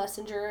infallible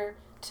messenger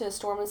to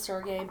Storm and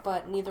Sergei,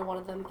 but neither one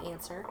of them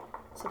answer.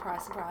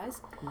 Surprise,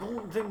 surprise.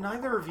 Well, then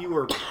neither of you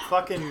are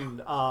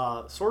fucking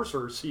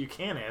sorcerers, so you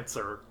can't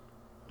answer.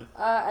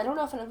 I don't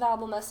know if an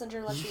infallible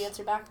messenger lets you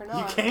answer back or not.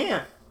 You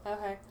can't.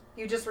 Okay.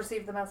 You just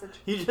received the message.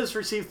 You just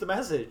received the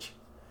message.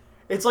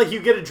 It's like you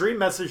get a dream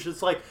message.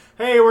 It's like,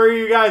 hey, where are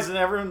you guys? And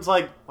everyone's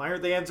like, why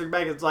aren't they answering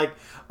back? It's like,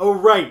 oh,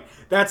 right.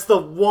 That's the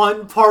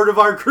one part of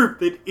our group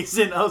that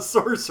isn't a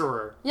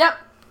sorcerer. Yep.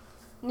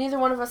 Neither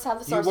one of us have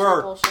the You sorcerer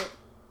were. bullshit.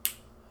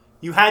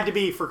 You had to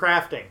be for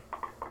crafting.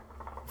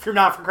 If you're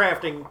not for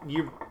crafting,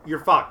 you're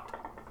fucked.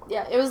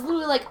 Yeah, it was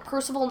literally like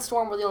Percival and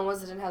Storm were the only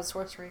ones that didn't have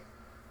sorcery.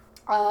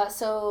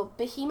 So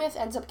Behemoth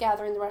ends up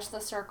gathering the rest of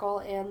the circle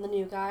and the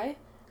new guy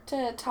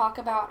to talk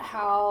about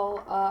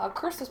how a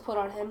curse was put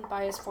on him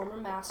by his former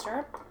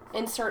master.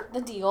 Insert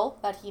the deal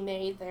that he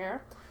made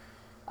there.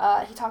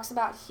 He talks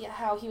about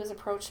how he was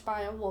approached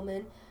by a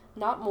woman,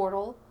 not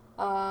mortal.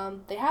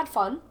 They had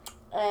fun,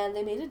 and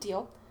they made a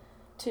deal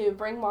to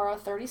bring Mara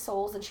 30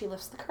 souls, and she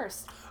lifts the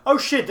curse. Oh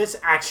shit, this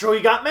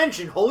actually got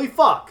mentioned. Holy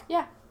fuck.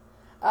 Yeah.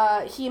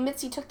 He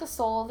admits he took the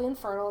soul of the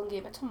Infernal and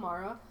gave it to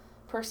Mara.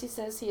 Percy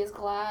says he is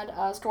glad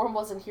Storm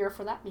wasn't here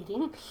for that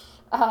meeting.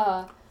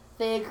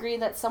 They agree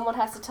that someone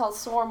has to tell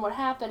Storm what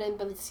happened, and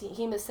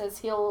Behemoth says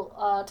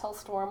he'll tell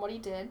Storm what he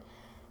did.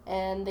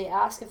 And they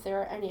ask if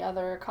there are any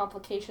other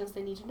complications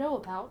they need to know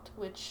about,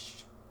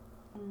 which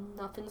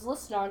nothing's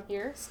listed on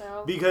here,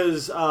 so...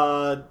 Because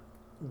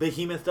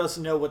Behemoth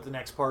doesn't know what the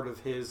next part of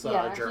his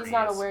journey is. Yeah, he's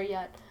not aware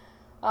yet.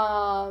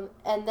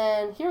 And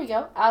then, here we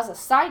go. As a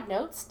side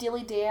note,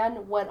 Steely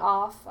Dan went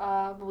off,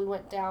 we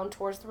went down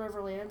towards the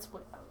Riverlands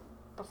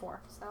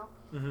before, so...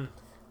 Mm-hmm.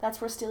 That's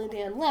where Steely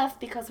Dan left,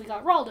 because we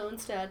got Raldo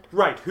instead.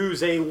 Right,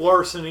 who's a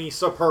larceny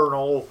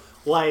supernal.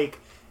 Like,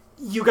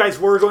 you guys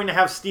were going to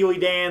have Steely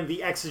Dan,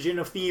 the Exogen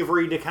of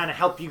Thievery, to kind of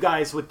help you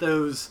guys with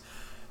those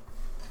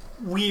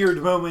weird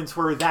moments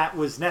where that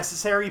was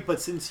necessary,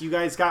 but since you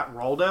guys got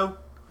Raldo,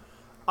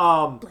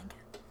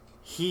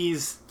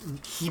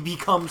 he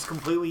becomes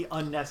completely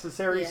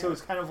unnecessary, so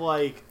it's kind of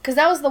like... Because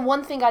that was the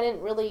one thing I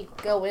didn't really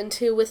go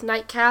into with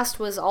Nightcast,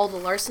 was all the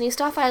larceny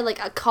stuff. I had,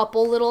 like, a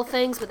couple little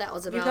things, but that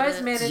was about it. You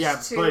guys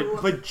managed to...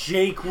 but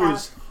Jake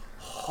was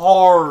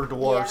hard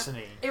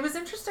larceny. Yeah. It was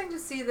interesting to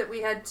see that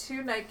we had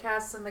two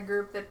Nightcasts in the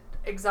group that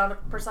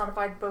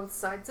personified both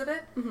sides of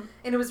it. Mm-hmm.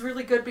 And it was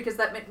really good because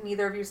that meant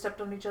neither of you stepped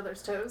on each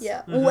other's toes.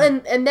 Yeah. Mm-hmm.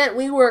 Well, and meant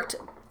we worked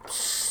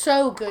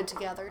so good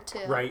together,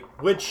 too. Right,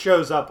 which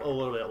shows up a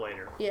little bit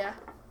later. Yeah.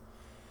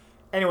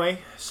 Anyway,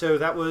 so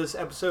that was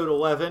episode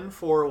 11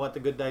 for Let the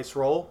Good Dice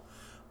Roll.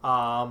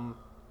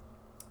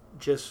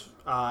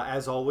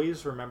 As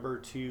always, remember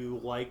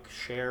to like,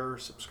 share,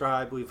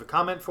 subscribe, leave a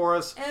comment for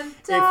us. And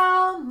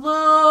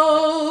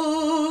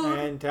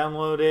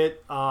download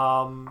it.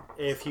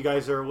 If you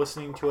guys are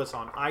listening to us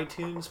on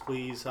iTunes,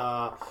 please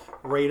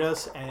rate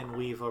us and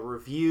leave a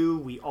review.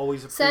 We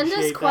always appreciate that.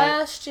 Send us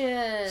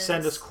questions.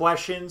 Send us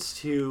questions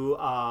to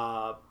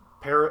a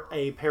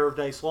pair of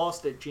dice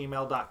lost at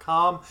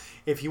gmail.com.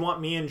 If you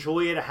want me and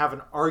Julia to have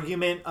an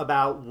argument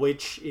about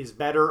which is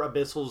better,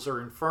 Abyssals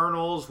or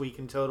Infernals, we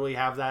can totally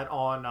have that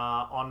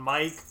on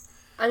mic.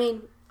 I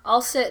mean,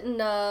 I'll sit and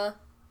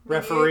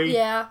referee.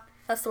 Yeah,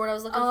 that's the word I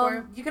was looking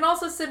for. You can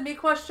also send me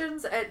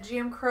questions at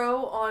GM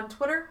Crow on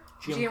Twitter.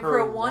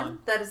 GMCrow1.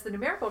 That is the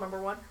numerical number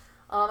 1.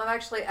 I'm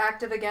actually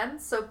active again,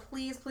 so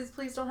please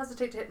don't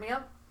hesitate to hit me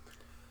up.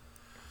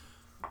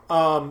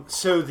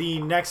 So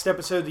the next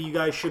episode that you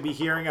guys should be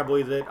hearing, I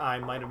believe that I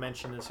might have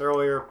mentioned this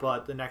earlier,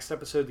 but the next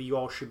episode that you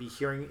all should be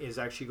hearing is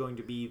actually going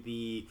to be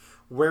the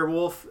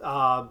werewolf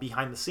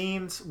behind the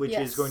scenes, which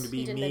is going to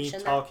be me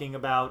talking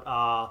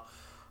about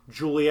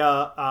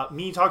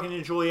me talking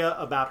to Julia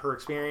about her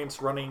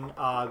experience running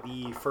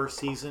the first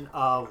season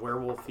of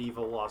Werewolf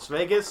Viva Las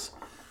Vegas.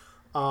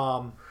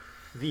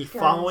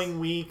 Following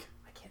week,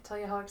 I can't tell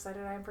you how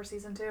excited I am for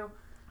season 2.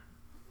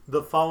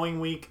 The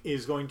following week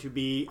is going to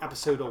be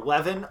episode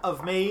 11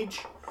 of Mage,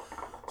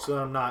 so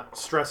I'm not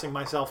stressing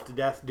myself to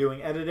death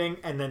doing editing.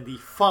 And then the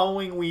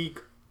following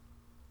week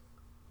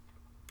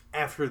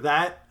after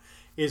that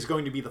is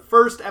going to be the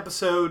first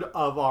episode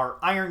of our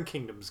Iron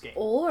Kingdoms game.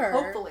 Or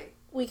hopefully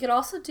we could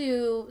also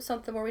do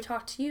something where we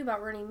talk to you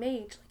about running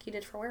Mage like you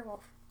did for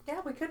Werewolf.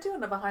 Yeah, we could do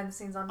a behind the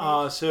scenes on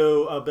Mage.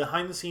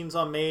 Behind the scenes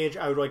on Mage,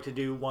 I would like to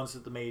do once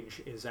that the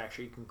Mage is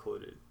actually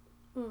concluded.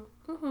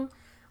 Mm-hmm.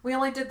 We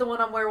only did the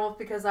one on Werewolf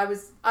because I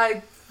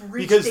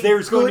reached because a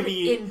there's good going to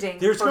be ending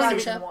there's for going to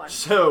be season 1.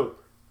 So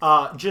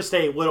just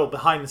a little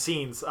behind the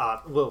scenes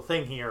little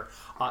thing here.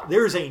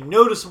 There's going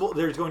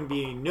to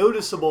be a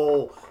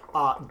noticeable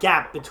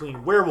gap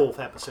between Werewolf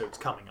episodes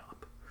coming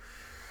up.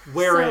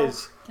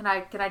 Whereas can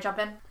I jump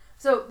in?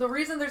 So the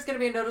reason there's going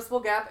to be a noticeable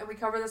gap, and we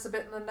cover this a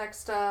bit in the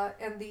next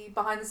in the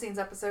behind the scenes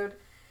episode,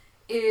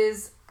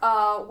 is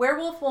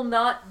Werewolf will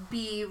not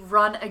be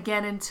run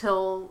again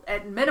until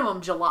at minimum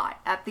July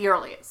at the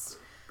earliest.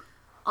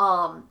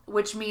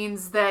 Which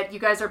means that you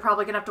guys are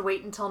probably going to have to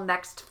wait until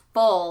next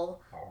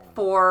fall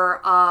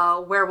for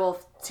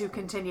Werewolf to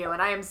continue.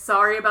 And I am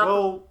sorry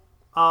about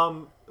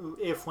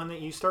if when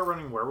you start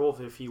running Werewolf,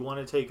 if you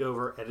want to take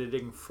over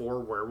editing for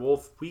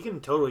Werewolf, we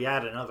can totally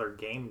add another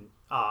game,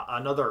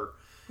 another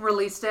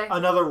release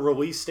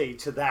date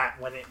to that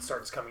when it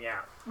starts coming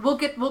out. We'll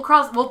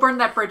burn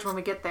that bridge when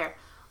we get there.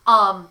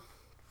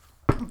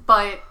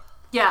 But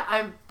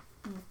yeah,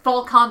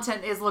 fall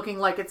content is looking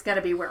like it's going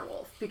to be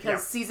Werewolf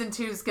because season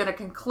 2 is going to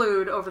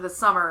conclude over the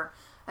summer,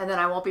 and then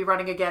I won't be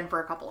running again for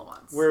a couple of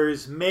months.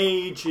 Whereas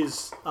Mage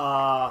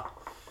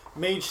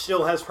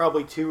still has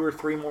probably 2 or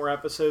 3 more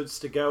episodes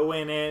to go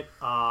in it,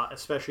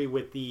 especially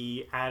with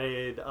the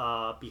added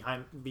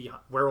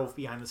Werewolf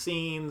behind the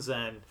scenes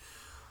and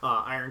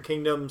Iron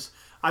Kingdoms.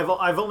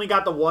 I've only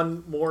got the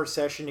one more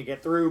session to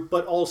get through,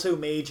 but also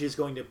Mage is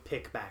going to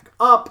pick back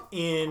up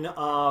in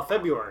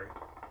February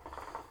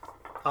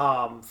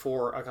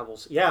for a couple.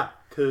 Yeah,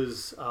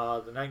 because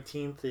the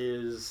 19th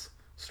is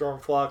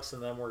Stormflux,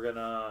 and then we're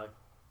gonna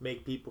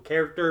make people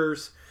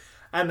characters,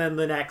 and then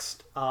the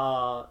next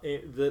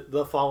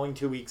the following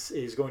 2 weeks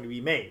is going to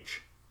be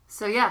Mage.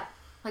 So yeah.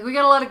 We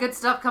got a lot of good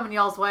stuff coming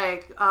y'all's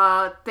way.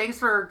 Thanks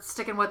for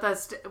sticking with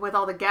us with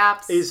all the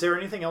gaps. Is there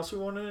anything else we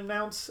want to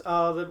announce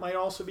that might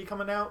also be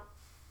coming out?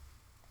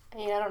 I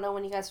mean, I don't know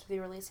when you guys will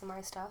be releasing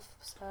my stuff,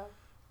 so...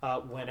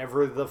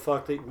 Whenever the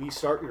fuck that we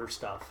start your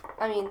stuff.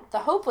 I mean, the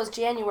hope was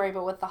January,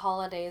 but with the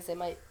holidays, it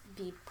might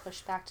be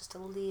pushed back just a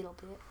little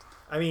bit.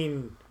 I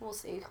mean... We'll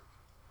see.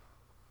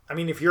 I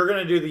mean, if you're going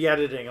to do the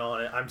editing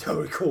on it, I'm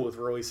totally cool with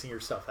releasing your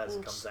stuff as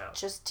it comes out.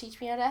 Just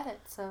teach me how to edit,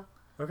 so...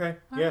 Okay,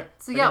 all yeah. Right.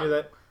 So, I can do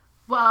that.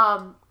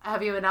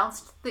 Have you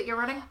announced that you're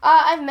running?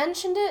 I've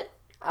mentioned it.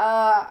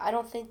 I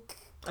don't think...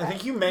 I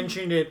think you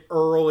mentioned it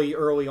early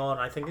on.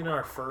 I think in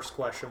our first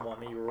question one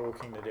that you were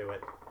looking to do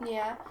it.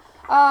 Yeah.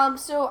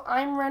 So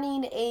I'm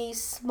running a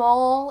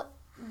small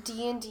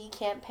D&D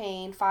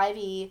campaign,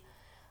 5e.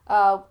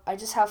 I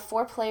just have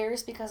 4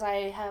 players because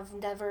I have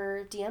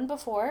never DM'd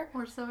before.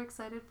 We're so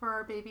excited for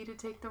our baby to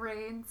take the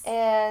reins.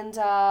 And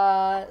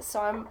so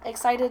I'm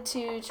excited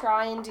to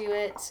try and do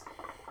it.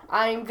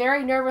 I'm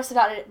very nervous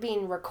about it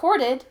being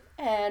recorded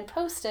and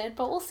posted,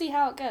 but we'll see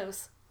how it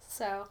goes.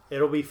 So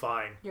it'll be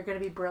fine. You're going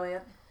to be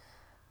brilliant.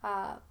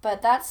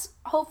 But that's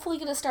hopefully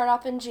going to start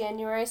up in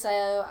January,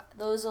 so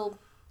those will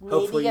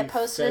maybe get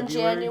posted in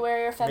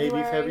January or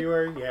February. Maybe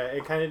February, yeah,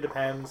 it kind of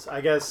depends.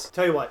 I guess,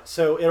 tell you what,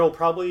 so it'll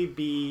probably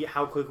be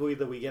how quickly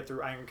that we get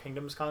through Iron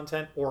Kingdoms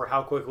content or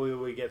how quickly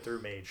we get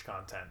through Mage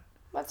content.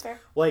 That's fair.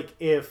 Like,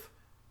 if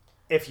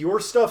your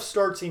stuff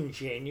starts in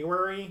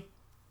January,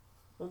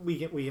 we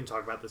can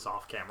talk about this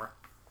off camera.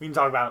 We can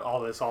talk about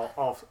all this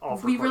all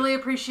We really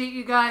appreciate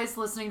you guys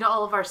listening to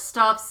all of our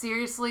stuff.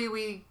 Seriously,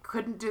 we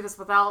couldn't do this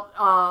without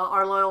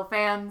our loyal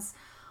fans.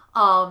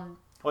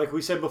 Like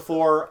we said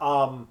before,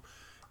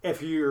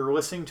 if you're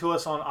listening to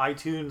us on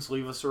iTunes,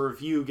 leave us a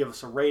review, give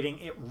us a rating.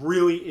 It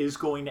really is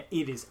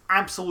it is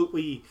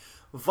absolutely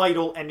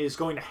vital and is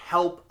going to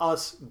help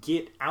us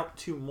get out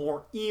to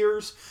more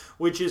ears,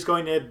 which is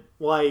going to,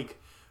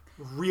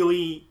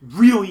 really,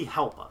 really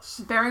help us.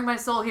 Bearing my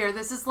soul here,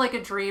 this is like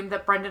a dream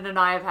that Brendan and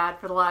I have had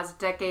for the last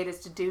decade, is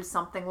to do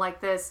something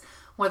like this,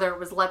 whether it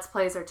was Let's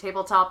Plays or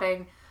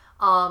tabletopping.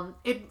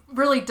 It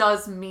really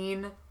does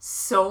mean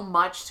so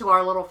much to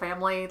our little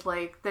family,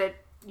 that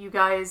you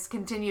guys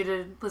continue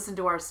to listen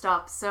to our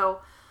stuff.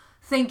 So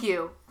thank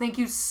you. Thank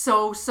you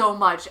so, so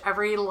much.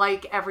 Every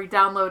like, every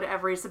download,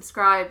 every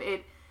subscribe,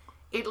 it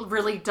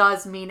really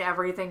does mean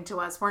everything to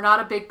us. We're not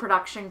a big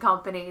production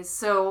company,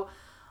 so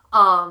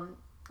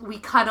we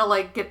kind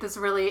of get this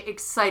really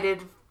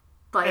excited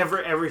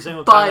every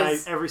single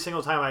buzz. time every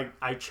single time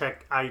I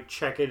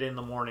check it in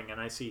the morning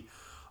and I see,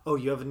 oh,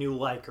 you have a new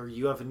or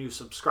you have a new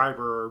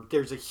subscriber, or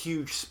there's a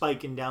huge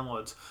spike in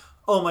downloads.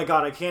 Oh my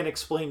god, I can't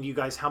explain to you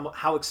guys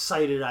how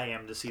excited I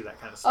am to see that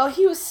kind of stuff. Oh,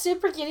 he was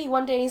super giddy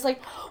one day and he's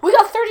like, we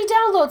got 30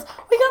 downloads!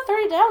 We got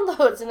 30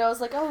 downloads! And I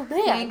was like, oh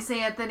man. Thanks,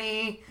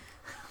 Anthony.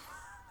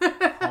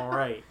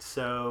 Alright,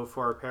 so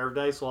for a pair of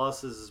dice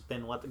loss, this has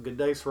been Let the Good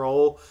Dice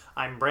Roll.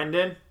 I'm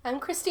Brendan. I'm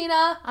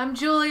Christina. I'm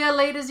Julia,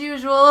 late as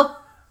usual.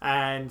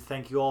 And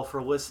thank you all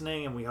for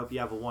listening, and we hope you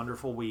have a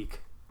wonderful week.